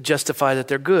 to justify that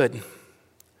they're good.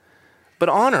 But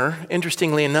honor,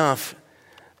 interestingly enough,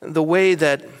 the way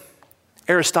that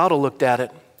Aristotle looked at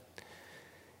it,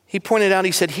 he pointed out,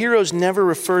 he said, heroes never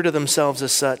refer to themselves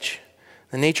as such.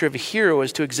 The nature of a hero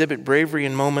is to exhibit bravery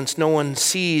in moments no one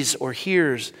sees or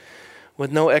hears,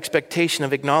 with no expectation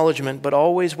of acknowledgement, but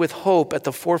always with hope at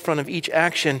the forefront of each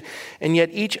action. And yet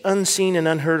each unseen and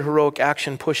unheard heroic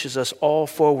action pushes us all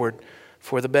forward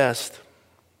for the best.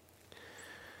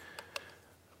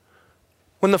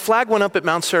 When the flag went up at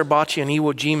Mount Suribachi in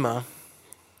Iwo Jima,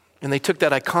 and they took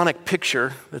that iconic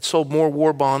picture that sold more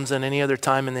war bonds than any other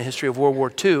time in the history of World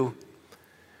War II,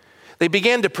 they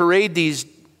began to parade these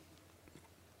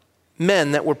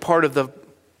men that were part of the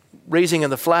raising of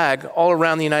the flag all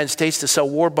around the United States to sell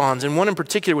war bonds. And one in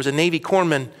particular was a Navy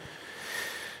corpsman,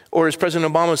 or as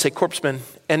President Obama would say, corpsman.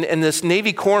 And this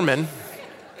Navy corpsman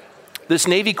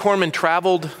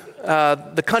traveled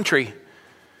the country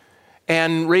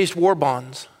and raised war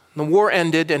bonds. The war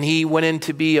ended, and he went in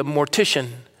to be a mortician.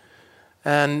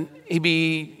 And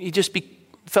he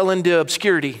fell into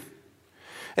obscurity.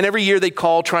 And every year they'd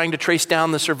call trying to trace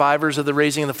down the survivors of the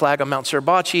raising of the flag on Mount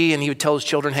Suribachi, and he would tell his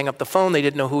children, hang up the phone. They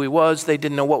didn't know who he was. They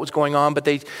didn't know what was going on, but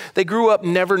they grew up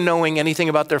never knowing anything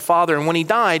about their father. And when he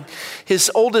died, his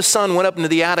oldest son went up into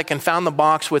the attic and found the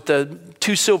box with the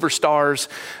 2 silver stars,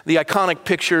 the iconic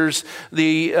pictures,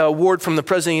 the award from the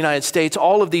President of the United States,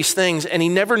 all of these things. And he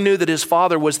never knew that his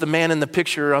father was the man in the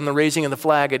picture on the raising of the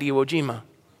flag at Iwo Jima.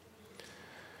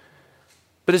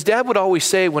 But his dad would always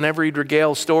say, whenever he'd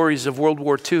regale stories of World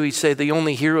War II, he'd say, the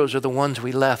only heroes are the ones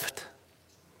we left.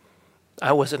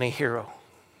 I wasn't a hero.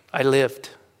 I lived.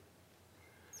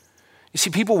 You see,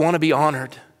 people want to be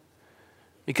honored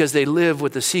because they live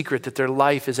with the secret that their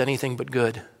life is anything but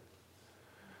good.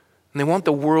 And they want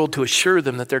the world to assure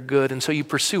them that they're good. And so you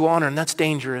pursue honor, and that's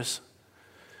dangerous.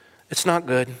 It's not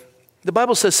good. The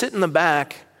Bible says, sit in the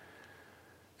back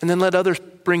and then let others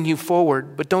bring you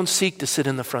forward, but don't seek to sit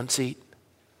in the front seat.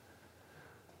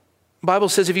 The Bible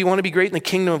says if you want to be great in the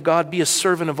kingdom of God, be a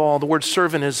servant of all. The word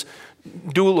servant is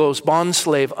doulos,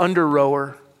 bondslave,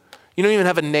 under-rower. You don't even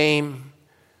have a name.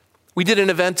 We did an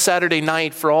event Saturday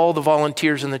night for all the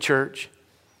volunteers in the church.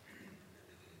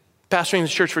 Pastoring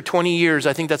this church for 20 years,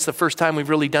 I think that's the first time we've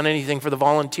really done anything for the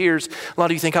volunteers. A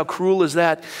lot of you think, how cruel is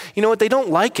that? You know what? They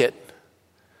don't like it.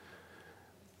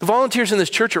 The volunteers in this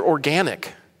church are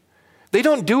organic. They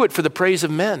don't do it for the praise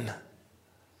of men.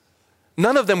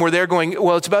 None of them were there going,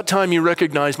 well, it's about time you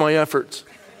recognize my efforts.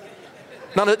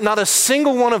 Not a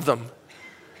single one of them.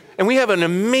 And we have an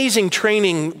amazing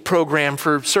training program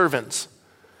for servants.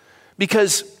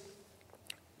 Because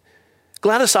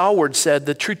Gladys Aylward said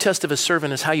the true test of a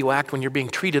servant is how you act when you're being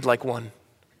treated like one.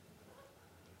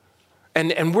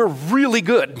 And we're really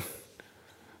good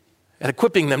at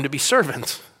equipping them to be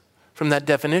servants from that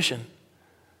definition.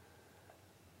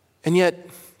 And yet,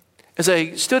 as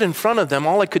I stood in front of them,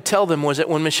 all I could tell them was that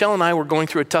when Michelle and I were going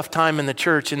through a tough time in the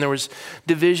church and there was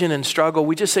division and struggle,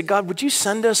 we just said, God, would you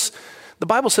send us? The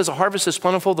Bible says a harvest is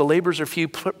plentiful, the laborers are few.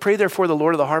 Pray therefore the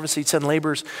Lord of the harvest, he'd send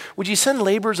laborers. Would you send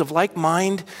laborers of like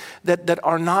mind that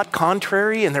are not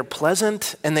contrary and they're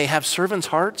pleasant and they have servants'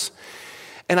 hearts?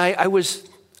 And I was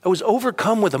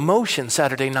overcome with emotion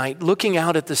Saturday night, looking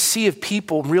out at the sea of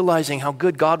people and realizing how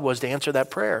good God was to answer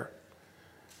that prayer.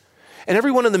 And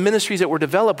every one of the ministries that were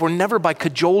developed were never by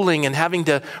cajoling and having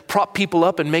to prop people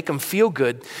up and make them feel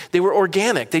good. They were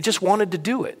organic. They just wanted to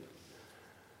do it.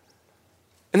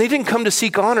 And they didn't come to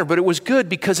seek honor, but it was good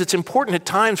because it's important at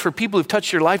times for people who've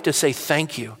touched your life to say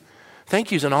thank you.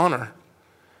 Thank you is an honor.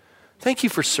 Thank you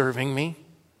for serving me.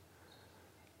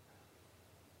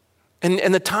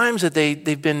 And the times that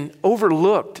they've been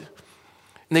overlooked, and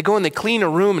they go and they clean a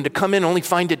room and to come in only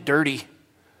find it dirty.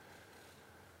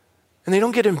 And they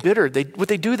don't get embittered. What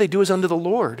they do is unto the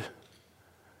Lord.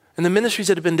 And the ministries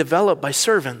that have been developed by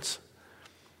servants.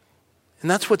 And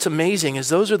that's what's amazing is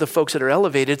those are the folks that are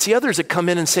elevated. It's the others that come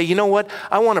in and say, you know what?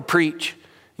 I want to preach.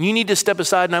 You need to step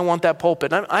aside and I want that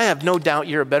pulpit. I have no doubt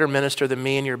you're a better minister than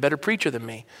me and you're a better preacher than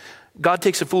me. God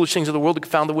takes the foolish things of the world to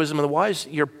confound the wisdom of the wise.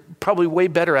 You're probably way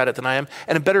better at it than I am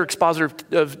and a better expositor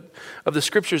of the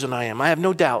scriptures than I am. I have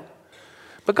no doubt.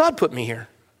 But God put me here.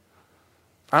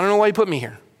 I don't know why he put me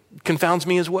here. It confounds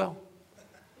me as well.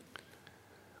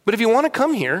 But if you want to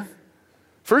come here,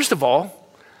 first of all,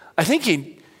 I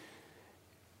think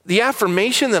the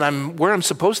affirmation that I'm where I'm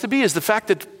supposed to be is the fact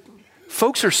that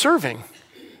Folks are serving,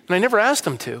 and I never asked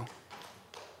them to.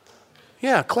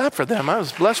 Yeah, clap for them. I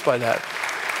was blessed by that.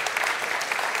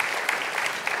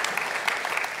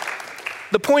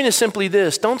 The point is simply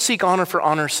this: don't seek honor for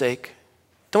honor's sake.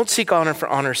 Don't seek honor for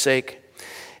honor's sake.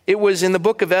 It was in the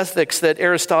book of Ethics that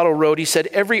Aristotle wrote. He said,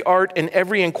 every art and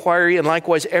every inquiry and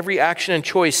likewise every action and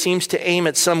choice seems to aim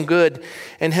at some good.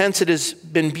 And hence it has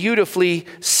been beautifully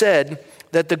said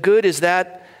that the good is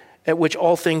that at which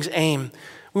all things aim.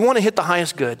 We want to hit the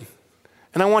highest good.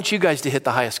 And I want you guys to hit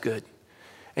the highest good.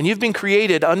 And you've been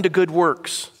created unto good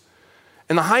works.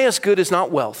 And the highest good is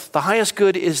not wealth. The highest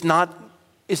good is not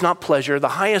pleasure. The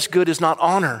highest good is not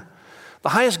honor. The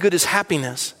highest good is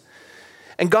happiness.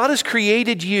 And God has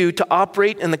created you to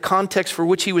operate in the context for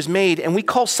which he was made. And we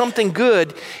call something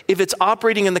good if it's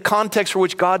operating in the context for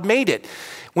which God made it.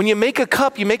 When you make a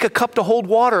cup to hold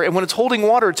water. And when it's holding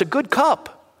water, it's a good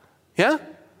cup. Yeah?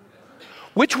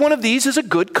 Which one of these is a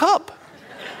good cup?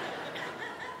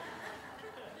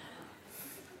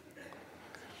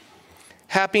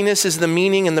 Happiness is the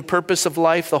meaning and the purpose of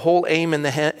life, the whole aim and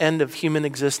the end of human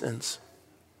existence.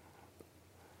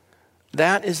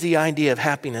 That is the idea of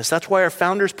happiness. That's why our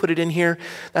founders put it in here.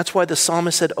 That's why the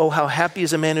psalmist said, oh, how happy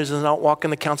is a man who does not walk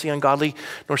in the counsel of the ungodly,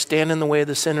 nor stand in the way of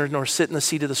the sinner, nor sit in the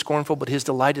seat of the scornful, but his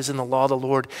delight is in the law of the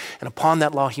Lord. And upon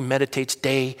that law he meditates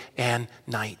day and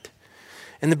night.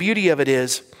 And the beauty of it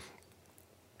is,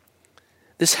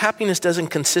 this happiness doesn't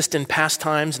consist in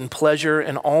pastimes and pleasure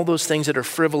and all those things that are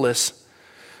frivolous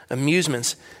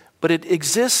amusements. But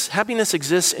happiness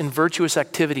exists in virtuous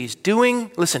activities.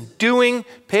 Doing the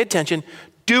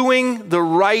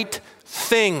right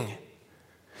thing.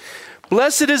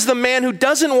 Blessed is the man who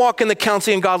doesn't walk in the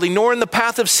counsel of the ungodly, nor in the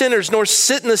path of sinners, nor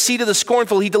sit in the seat of the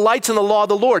scornful. He delights in the law of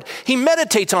the Lord. He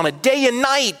meditates on it day and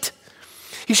night.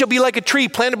 He shall be like a tree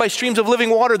planted by streams of living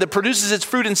water that produces its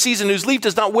fruit in season, whose leaf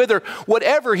does not wither.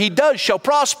 Whatever he does shall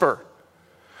prosper.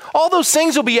 All those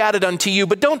things will be added unto you,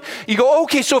 but don't, you go,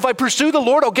 okay, so if I pursue the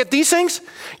Lord, I'll get these things?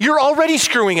 You're already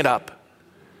screwing it up.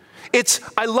 It's,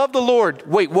 I love the Lord.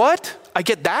 Wait, what? I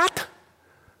get that?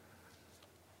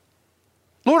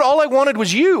 Lord, all I wanted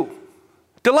was you.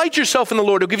 Delight yourself in the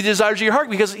Lord. He'll give you the desires of your heart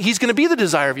because he's going to be the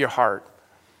desire of your heart.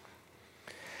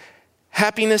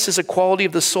 Happiness is a quality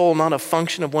of the soul, not a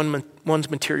function of one's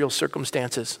material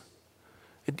circumstances.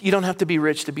 You don't have to be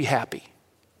rich to be happy.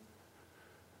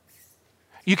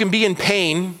 You can be in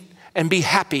pain and be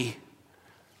happy.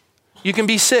 You can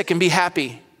be sick and be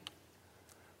happy.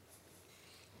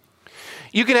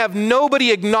 You can have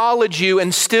nobody acknowledge you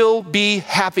and still be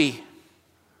happy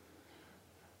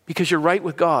because you're right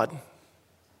with God.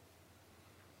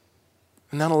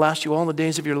 And that'll last you all the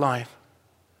days of your life.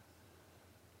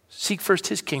 Seek first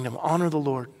his kingdom. Honor the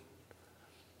Lord.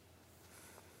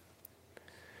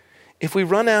 If we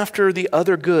run after the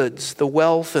other goods, the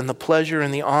wealth and the pleasure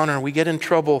and the honor, we get in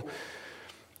trouble.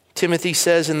 Timothy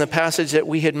says in the passage that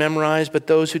we had memorized, but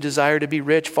those who desire to be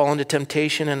rich fall into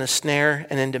temptation and a snare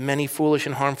and into many foolish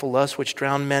and harmful lusts which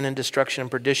drown men in destruction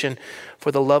and perdition.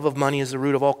 For the love of money is the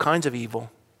root of all kinds of evil.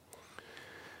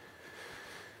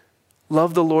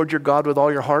 Love the Lord your God with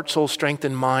all your heart, soul, strength,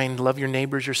 and mind. Love your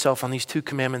neighbors yourself. On these two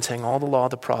commandments hang all the law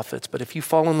of the prophets. But if you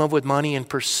fall in love with money and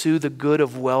pursue the good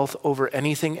of wealth over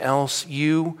anything else,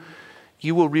 you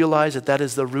will realize that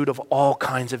is the root of all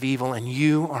kinds of evil, and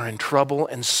you are in trouble,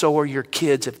 and so are your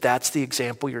kids if that's the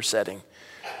example you're setting.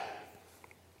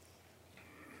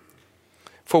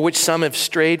 For which some have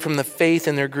strayed from the faith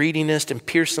in their greediness and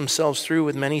pierced themselves through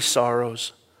with many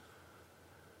sorrows.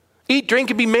 Eat, drink,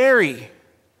 and be merry.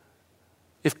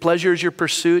 If pleasure is your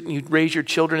pursuit and you raise your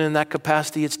children in that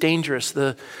capacity, it's dangerous.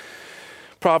 The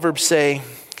Proverbs say,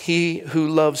 he who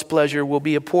loves pleasure will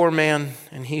be a poor man,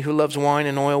 and he who loves wine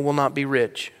and oil will not be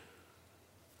rich.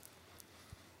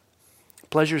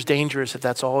 Pleasure is dangerous if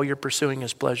that's all you're pursuing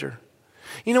is pleasure.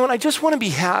 You know what? I just want to be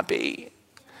happy.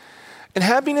 And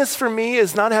happiness for me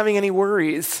is not having any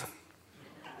worries.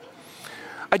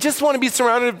 I just want to be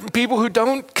surrounded with people who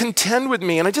don't contend with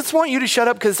me. And I just want you to shut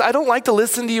up because I don't like to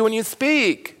listen to you when you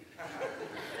speak.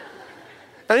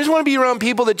 I just want to be around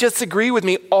people that just agree with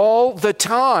me all the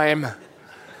time.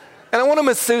 And I want a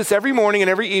masseuse every morning and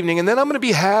every evening, and then I'm going to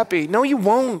be happy. No, you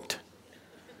won't.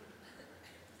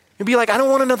 You'll be like, I don't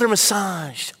want another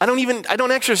massage. I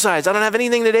don't exercise. I don't have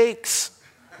anything that aches.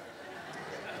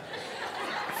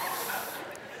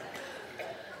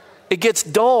 It gets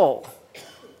dull.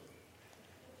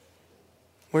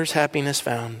 Where's happiness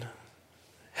found?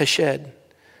 Hesed.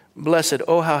 Blessed,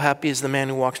 oh how happy is the man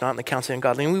who walks not in the counsel of the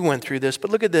ungodly. And we went through this,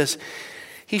 but look at this.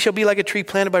 He shall be like a tree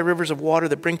planted by rivers of water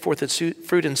that bring forth its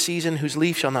fruit in season, whose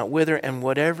leaf shall not wither, and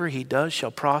whatever he does shall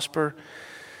prosper.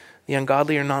 The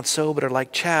ungodly are not so, but are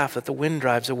like chaff that the wind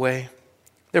drives away.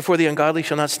 Therefore the ungodly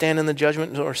shall not stand in the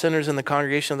judgment, nor sinners in the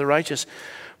congregation of the righteous.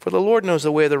 For the Lord knows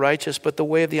the way of the righteous, but the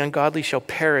way of the ungodly shall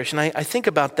perish. And I think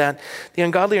about that. The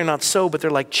ungodly are not so, but they're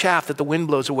like chaff that the wind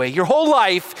blows away. Your whole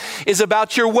life is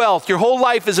about your wealth. Your whole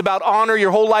life is about honor.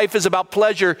 Your whole life is about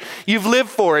pleasure. You've lived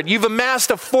for it. You've amassed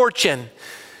a fortune.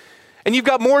 And you've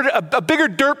got a bigger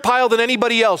dirt pile than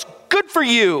anybody else. Good for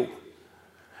you.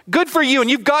 Good for you. And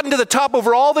you've gotten to the top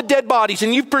over all the dead bodies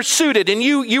and you've pursued it. And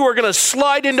you are going to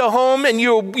slide into home and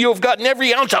you have gotten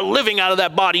every ounce of living out of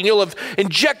that body. And you'll have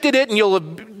injected it and you'll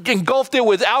have engulfed it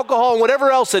with alcohol and whatever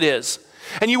else it is.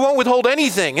 And you won't withhold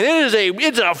anything. And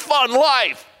it's a fun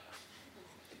life.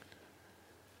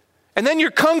 And then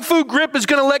your kung fu grip is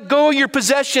going to let go of your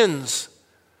possessions.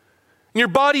 And your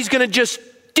body's going to just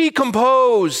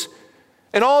decompose.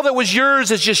 And all that was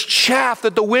yours is just chaff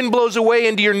that the wind blows away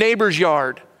into your neighbor's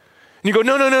yard. And you go,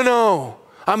 no.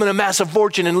 I'm going to amass a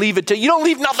fortune and leave it to you. You don't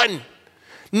leave nothing.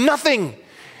 Nothing.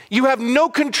 You have no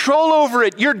control over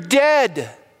it. You're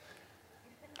dead.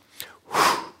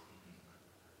 Whew.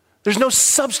 There's no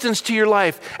substance to your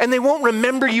life. And they won't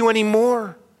remember you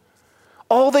anymore.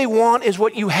 All they want is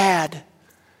what you had.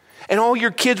 And all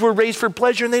your kids were raised for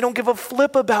pleasure and they don't give a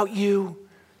flip about you.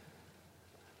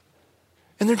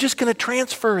 And they're just going to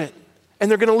transfer it. And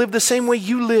they're going to live the same way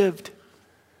you lived.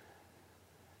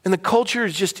 And the culture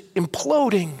is just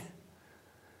imploding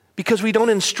because we don't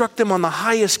instruct them on the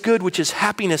highest good, which is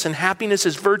happiness. And happiness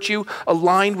is virtue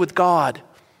aligned with God.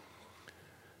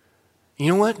 You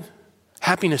know what?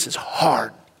 Happiness is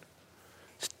hard.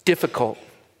 It's difficult.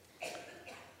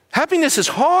 Happiness is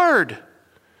hard.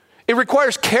 It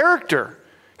requires character.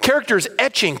 Character is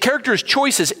etching. Character is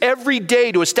choices every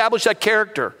day to establish that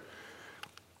character.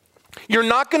 You're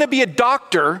not going to be a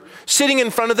doctor sitting in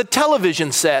front of the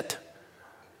television set.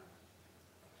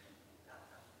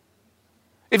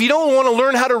 If you don't want to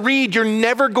learn how to read, you're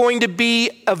never going to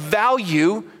be of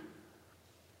value.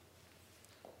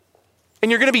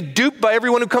 And you're going to be duped by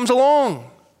everyone who comes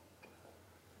along.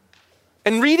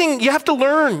 And reading, you have to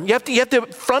learn. You have to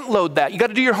front load that. You got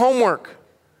to do your homework.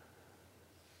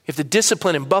 You have to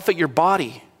discipline and buffet your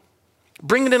body.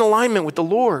 Bring it in alignment with the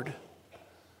Lord.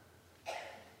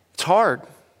 It's hard.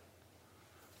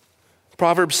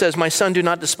 Proverbs says, my son, do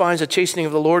not despise the chastening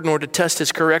of the Lord, nor detest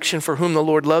his correction, for whom the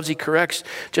Lord loves, he corrects,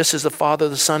 just as the Father,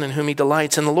 the Son, in whom he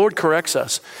delights. And the Lord corrects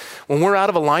us. When we're out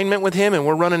of alignment with him and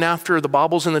we're running after the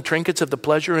baubles and the trinkets of the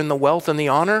pleasure and the wealth and the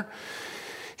honor,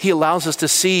 he allows us to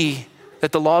see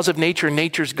that the laws of nature and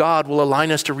nature's God will align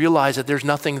us to realize that there's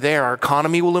nothing there. Our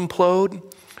economy will implode.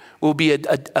 We'll be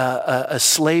a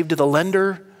slave to the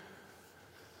lender.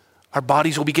 Our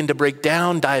bodies will begin to break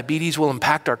down. Diabetes will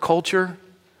impact our culture.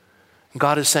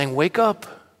 God is saying, wake up,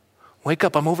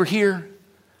 I'm over here.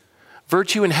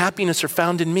 Virtue and happiness are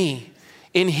found in me.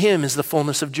 In him is the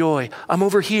fullness of joy. I'm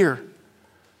over here.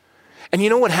 And you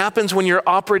know what happens when you're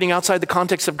operating outside the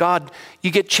context of God?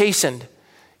 You get chastened.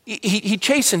 He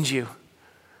chastens you.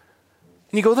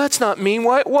 And you go, that's not me.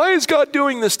 Why is God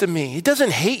doing this to me? He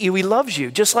doesn't hate you. He loves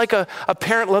you. Just like a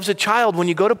parent loves a child. When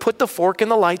you go to put the fork in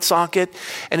the light socket,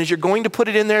 and as you're going to put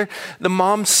it in there, the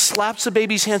mom slaps the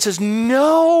baby's hand and says,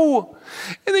 no.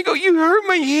 And they go, you hurt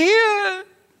my hand.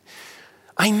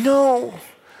 I know.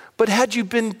 But had you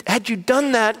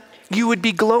done that, you would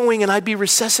be glowing and I'd be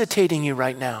resuscitating you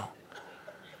right now.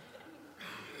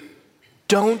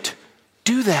 Don't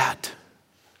do that.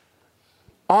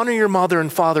 Honor your mother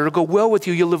and father. It'll go well with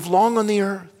you. You'll live long on the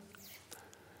earth.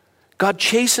 God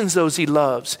chastens those he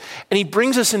loves, and he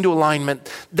brings us into alignment.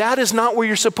 That is not where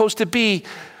you're supposed to be.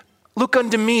 Look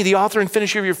unto me, the author and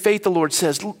finisher of your faith, the Lord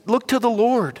says. Look to the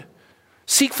Lord.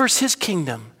 Seek first his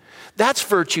kingdom. That's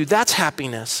virtue. That's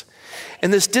happiness.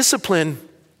 And this discipline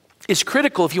is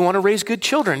critical if you want to raise good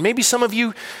children. Maybe some of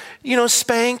you,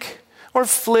 spank or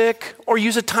flick or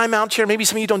use a timeout chair. Maybe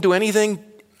some of you don't do anything.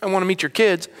 I want to meet your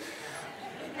kids.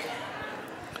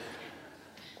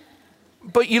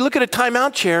 But you look at a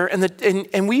timeout chair,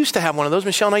 and we used to have one of those.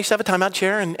 Michelle and I used to have a timeout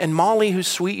chair, and Molly, who's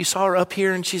sweet, you saw her up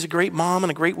here, and she's a great mom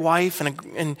and a great wife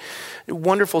and a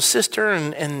wonderful sister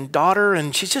and daughter,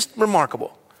 and she's just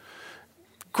remarkable.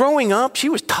 Growing up, she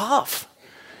was tough.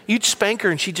 You'd spank her,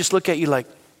 and she'd just look at you like,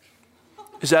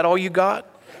 is that all you got?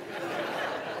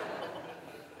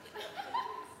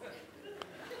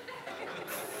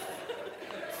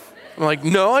 I'm like,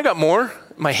 no, I got more.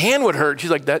 My hand would hurt. She's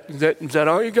like, is that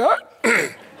all you got?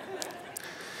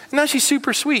 Now she's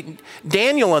super sweet.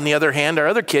 Daniel, on the other hand, our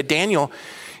other kid, Daniel,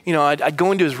 I'd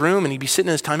go into his room and he'd be sitting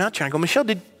in his timeout chair. I go, Michelle,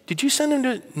 did you send him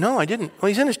to? No, I didn't. Well,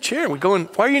 he's in his chair. We go in,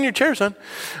 why are you in your chair, son?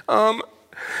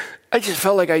 I just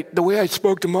felt like the way I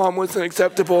spoke to Mom wasn't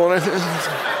acceptable. And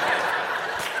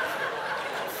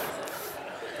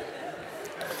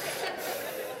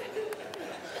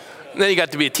then you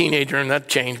got to be a teenager and that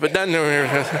changed, but then.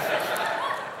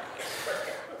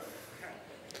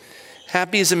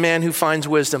 Happy is a man who finds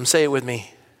wisdom. Say it with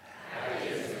me.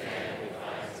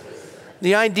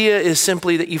 The idea is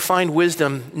simply that you find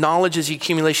wisdom. Knowledge is the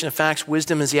accumulation of facts.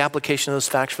 Wisdom is the application of those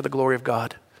facts for the glory of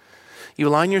God. You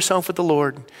align yourself with the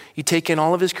Lord. You take in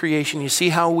all of his creation. You see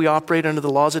how we operate under the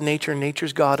laws of nature, and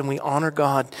nature's God, and we honor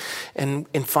God. And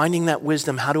in finding that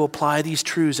wisdom, how to apply these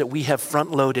truths that we have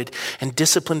front-loaded and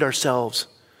disciplined ourselves,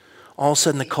 all of a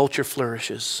sudden the culture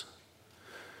flourishes.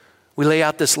 We lay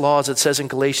out this law, as it says in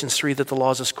Galatians 3, that the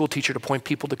law is a school teacher to point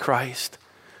people to Christ.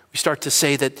 We start to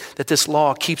say that this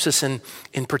law keeps us in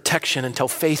protection until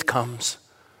faith comes.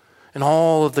 And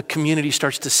all of the community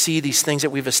starts to see these things that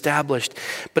we've established.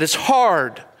 But it's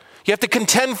hard. You have to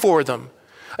contend for them.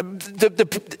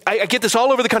 I get this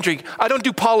all over the country. I don't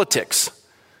do politics.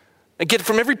 I get it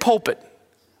from every pulpit.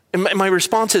 And my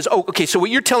response is, okay, so what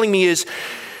you're telling me is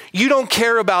you don't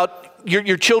care about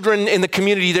your children in the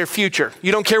community, their future.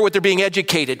 You don't care what they're being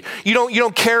educated. You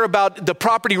don't care about the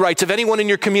property rights of anyone in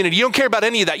your community. You don't care about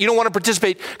any of that. You don't want to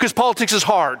participate because politics is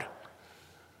hard.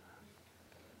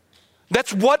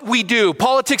 That's what we do.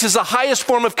 Politics is the highest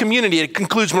form of community. It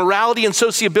includes morality and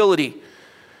sociability.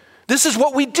 This is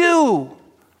what we do.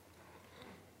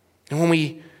 And when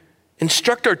we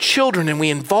instruct our children and we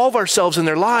involve ourselves in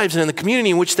their lives and in the community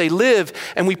in which they live,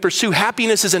 and we pursue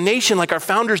happiness as a nation like our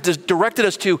founders directed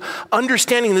us to,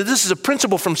 understanding that this is a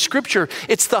principle from Scripture,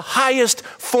 it's the highest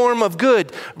form of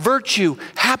good, virtue,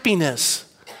 happiness.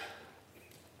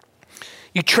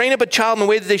 You train up a child in the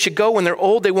way that they should go. When they're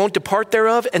old, they won't depart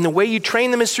thereof. And the way you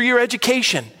train them is through your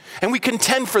education. And we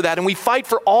contend for that, and we fight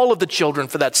for all of the children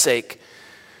for that sake.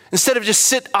 Instead of just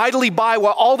sit idly by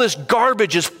while all this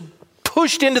garbage is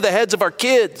pushed into the heads of our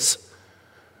kids.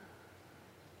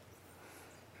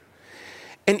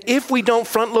 And if we don't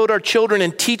front load our children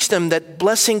and teach them that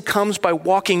blessing comes by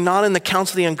walking not in the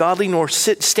counsel of the ungodly, nor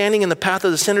standing in the path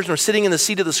of the sinners, nor sitting in the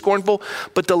seat of the scornful,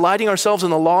 but delighting ourselves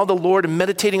in the law of the Lord and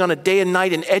meditating on it day and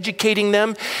night and educating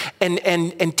them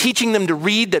and teaching them to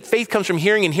read, that faith comes from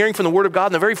hearing and hearing from the word of God.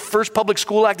 And the very first public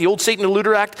school act, the old Satan and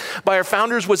Luther Act by our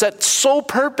founders, was that sole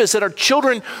purpose that our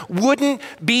children wouldn't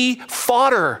be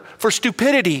fodder for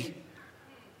stupidity.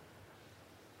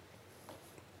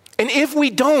 And if we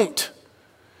don't,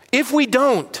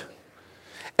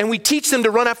 and we teach them to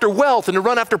run after wealth and to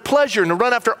run after pleasure and to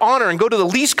run after honor and go to the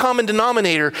least common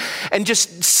denominator, and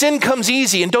just sin comes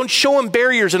easy, and don't show them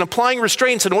barriers and applying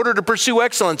restraints in order to pursue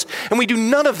excellence, and we do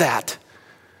none of that,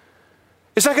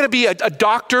 it's not going to be a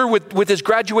doctor with his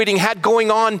graduating hat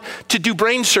going on to do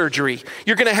brain surgery.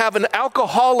 You're going to have an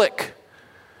alcoholic.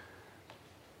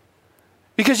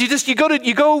 Because you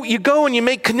go and you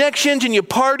make connections and you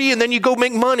party and then you go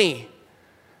make money.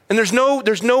 And there's no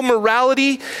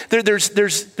morality,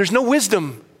 there's no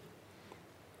wisdom,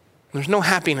 there's no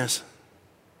happiness.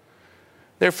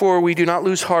 Therefore, we do not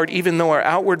lose heart, even though our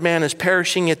outward man is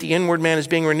perishing, yet the inward man is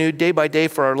being renewed day by day,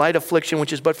 for our light affliction,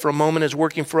 which is but for a moment, is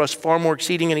working for us far more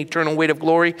exceeding an eternal weight of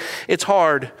glory. It's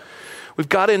hard. We've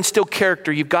got to instill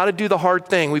character. You've got to do the hard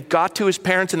thing. We've got to, as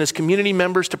parents and as community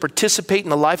members, to participate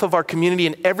in the life of our community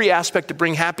in every aspect to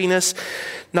bring happiness.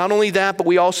 Not only that, but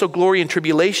we also glory in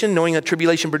tribulation, knowing that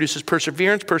tribulation produces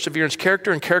perseverance, perseverance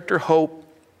character, and character hope.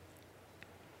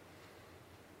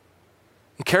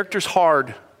 And character's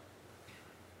hard.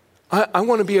 I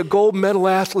want to be a gold medal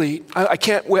athlete. I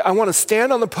can't wait. I want to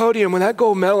stand on the podium with that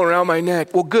gold medal around my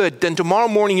neck. Well, good. Then tomorrow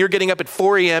morning you're getting up at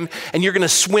 4 a.m. and you're going to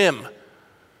swim.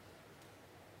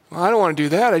 Well, I don't want to do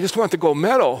that. I just want the gold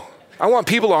medal. I want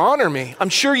people to honor me. I'm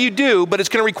sure you do, but it's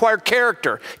going to require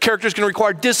character. Character is going to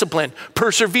require discipline,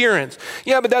 perseverance.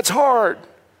 Yeah, but that's hard.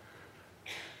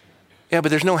 Yeah, but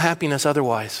there's no happiness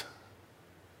otherwise.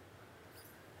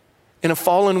 In a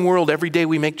fallen world, every day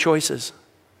we make choices.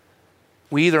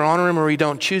 We either honor him or we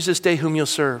don't. Choose this day whom you'll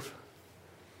serve.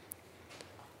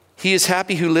 He is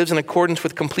happy who lives in accordance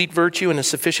with complete virtue and is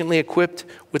sufficiently equipped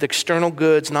with external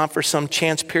goods, not for some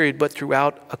chance period, but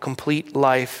throughout a complete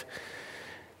life.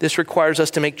 This requires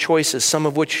us to make choices, some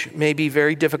of which may be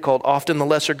very difficult. Often the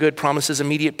lesser good promises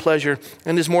immediate pleasure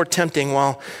and is more tempting,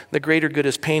 while the greater good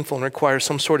is painful and requires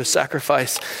some sort of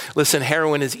sacrifice. Listen,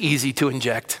 heroin is easy to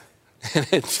inject, and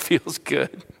it feels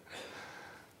good.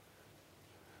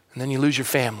 And then you lose your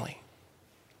family.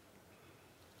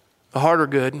 The harder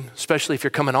good, especially if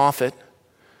you're coming off it,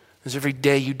 is every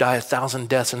day you die 1,000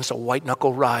 deaths and it's a white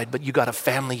knuckle ride, but you got a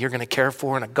family you're going to care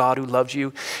for and a God who loves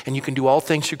you, and you can do all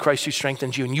things through Christ who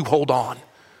strengthens you, and you hold on.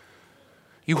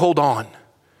 you hold on,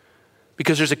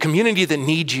 because there's a community that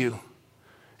needs you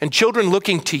and children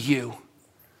looking to you.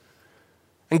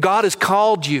 And God has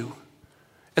called you.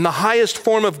 And the highest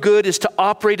form of good is to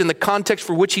operate in the context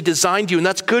for which he designed you. And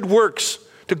that's good works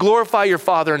to glorify your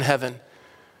Father in heaven.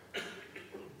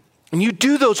 And you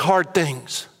do those hard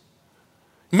things.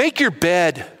 Make your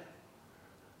bed.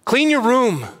 Clean your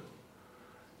room.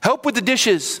 Help with the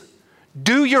dishes.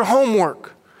 Do your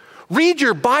homework. Read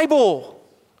your Bible.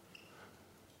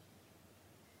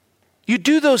 You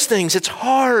do those things. It's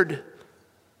hard.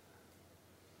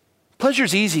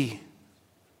 Pleasure's easy.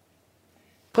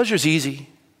 Pleasure's easy.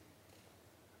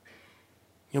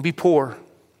 You'll be poor.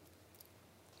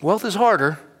 Wealth is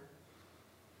harder.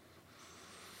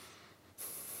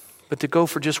 But to go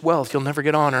for just wealth, you'll never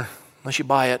get honor unless you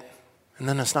buy it. And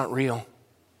then it's not real.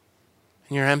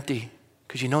 And you're empty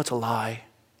because you know it's a lie.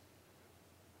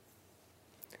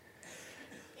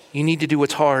 You need to do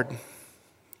what's hard.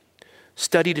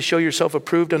 Study to show yourself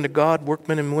approved unto God,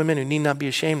 workmen and women who need not be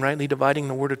ashamed, rightly dividing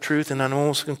the word of truth. And I'm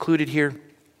almost concluded here.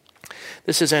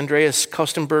 This is Andreas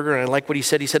Kostenberger, and I like what he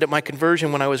said. He said, at my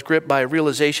conversion, when I was gripped by a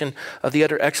realization of the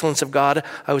utter excellence of God,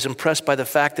 I was impressed by the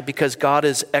fact that because God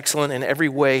is excellent in every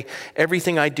way,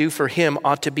 everything I do for him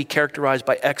ought to be characterized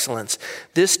by excellence.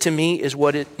 This, to me, is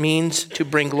what it means to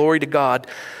bring glory to God,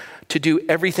 to do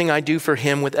everything I do for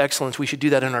him with excellence. We should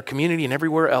do that in our community and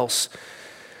everywhere else.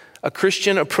 A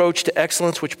Christian approach to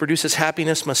excellence which produces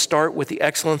happiness must start with the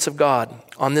excellence of God.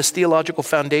 On this theological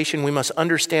foundation, we must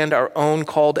understand our own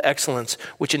call to excellence,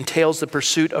 which entails the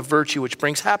pursuit of virtue, which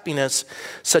brings happiness,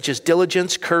 such as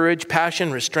diligence, courage,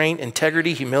 passion, restraint,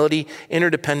 integrity, humility,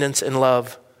 interdependence, and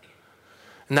love.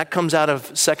 And that comes out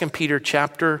of 2 Peter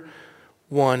chapter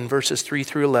 1, verses 3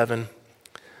 through 11.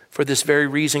 For this very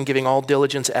reason, giving all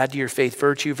diligence, add to your faith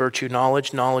virtue, virtue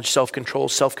knowledge, knowledge self-control,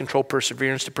 self-control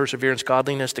perseverance, to perseverance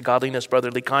godliness, to godliness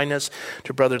brotherly kindness,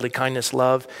 to brotherly kindness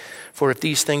love. For if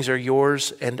these things are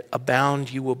yours and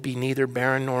abound, you will be neither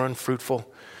barren nor unfruitful.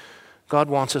 God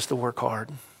wants us to work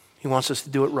hard. He wants us to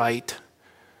do it right.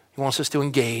 He wants us to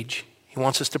engage. He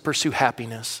wants us to pursue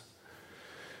happiness.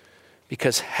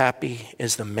 Because happy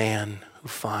is the man who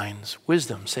finds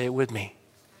wisdom. Say it with me.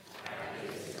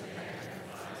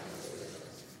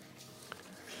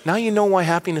 Now you know why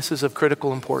happiness is of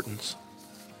critical importance.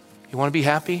 You want to be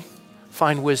happy?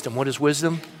 Find wisdom. What is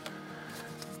wisdom?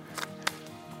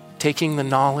 Taking the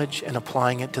knowledge and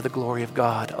applying it to the glory of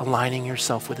God, aligning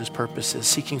yourself with his purposes,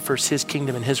 seeking first his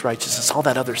kingdom and his righteousness. All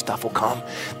that other stuff will come.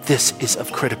 This is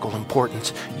of critical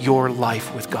importance. Your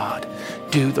life with God.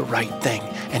 Do the right thing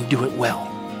and do it well.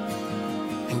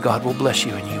 And God will bless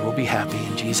you and you will be happy.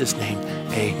 In Jesus' name,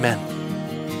 amen.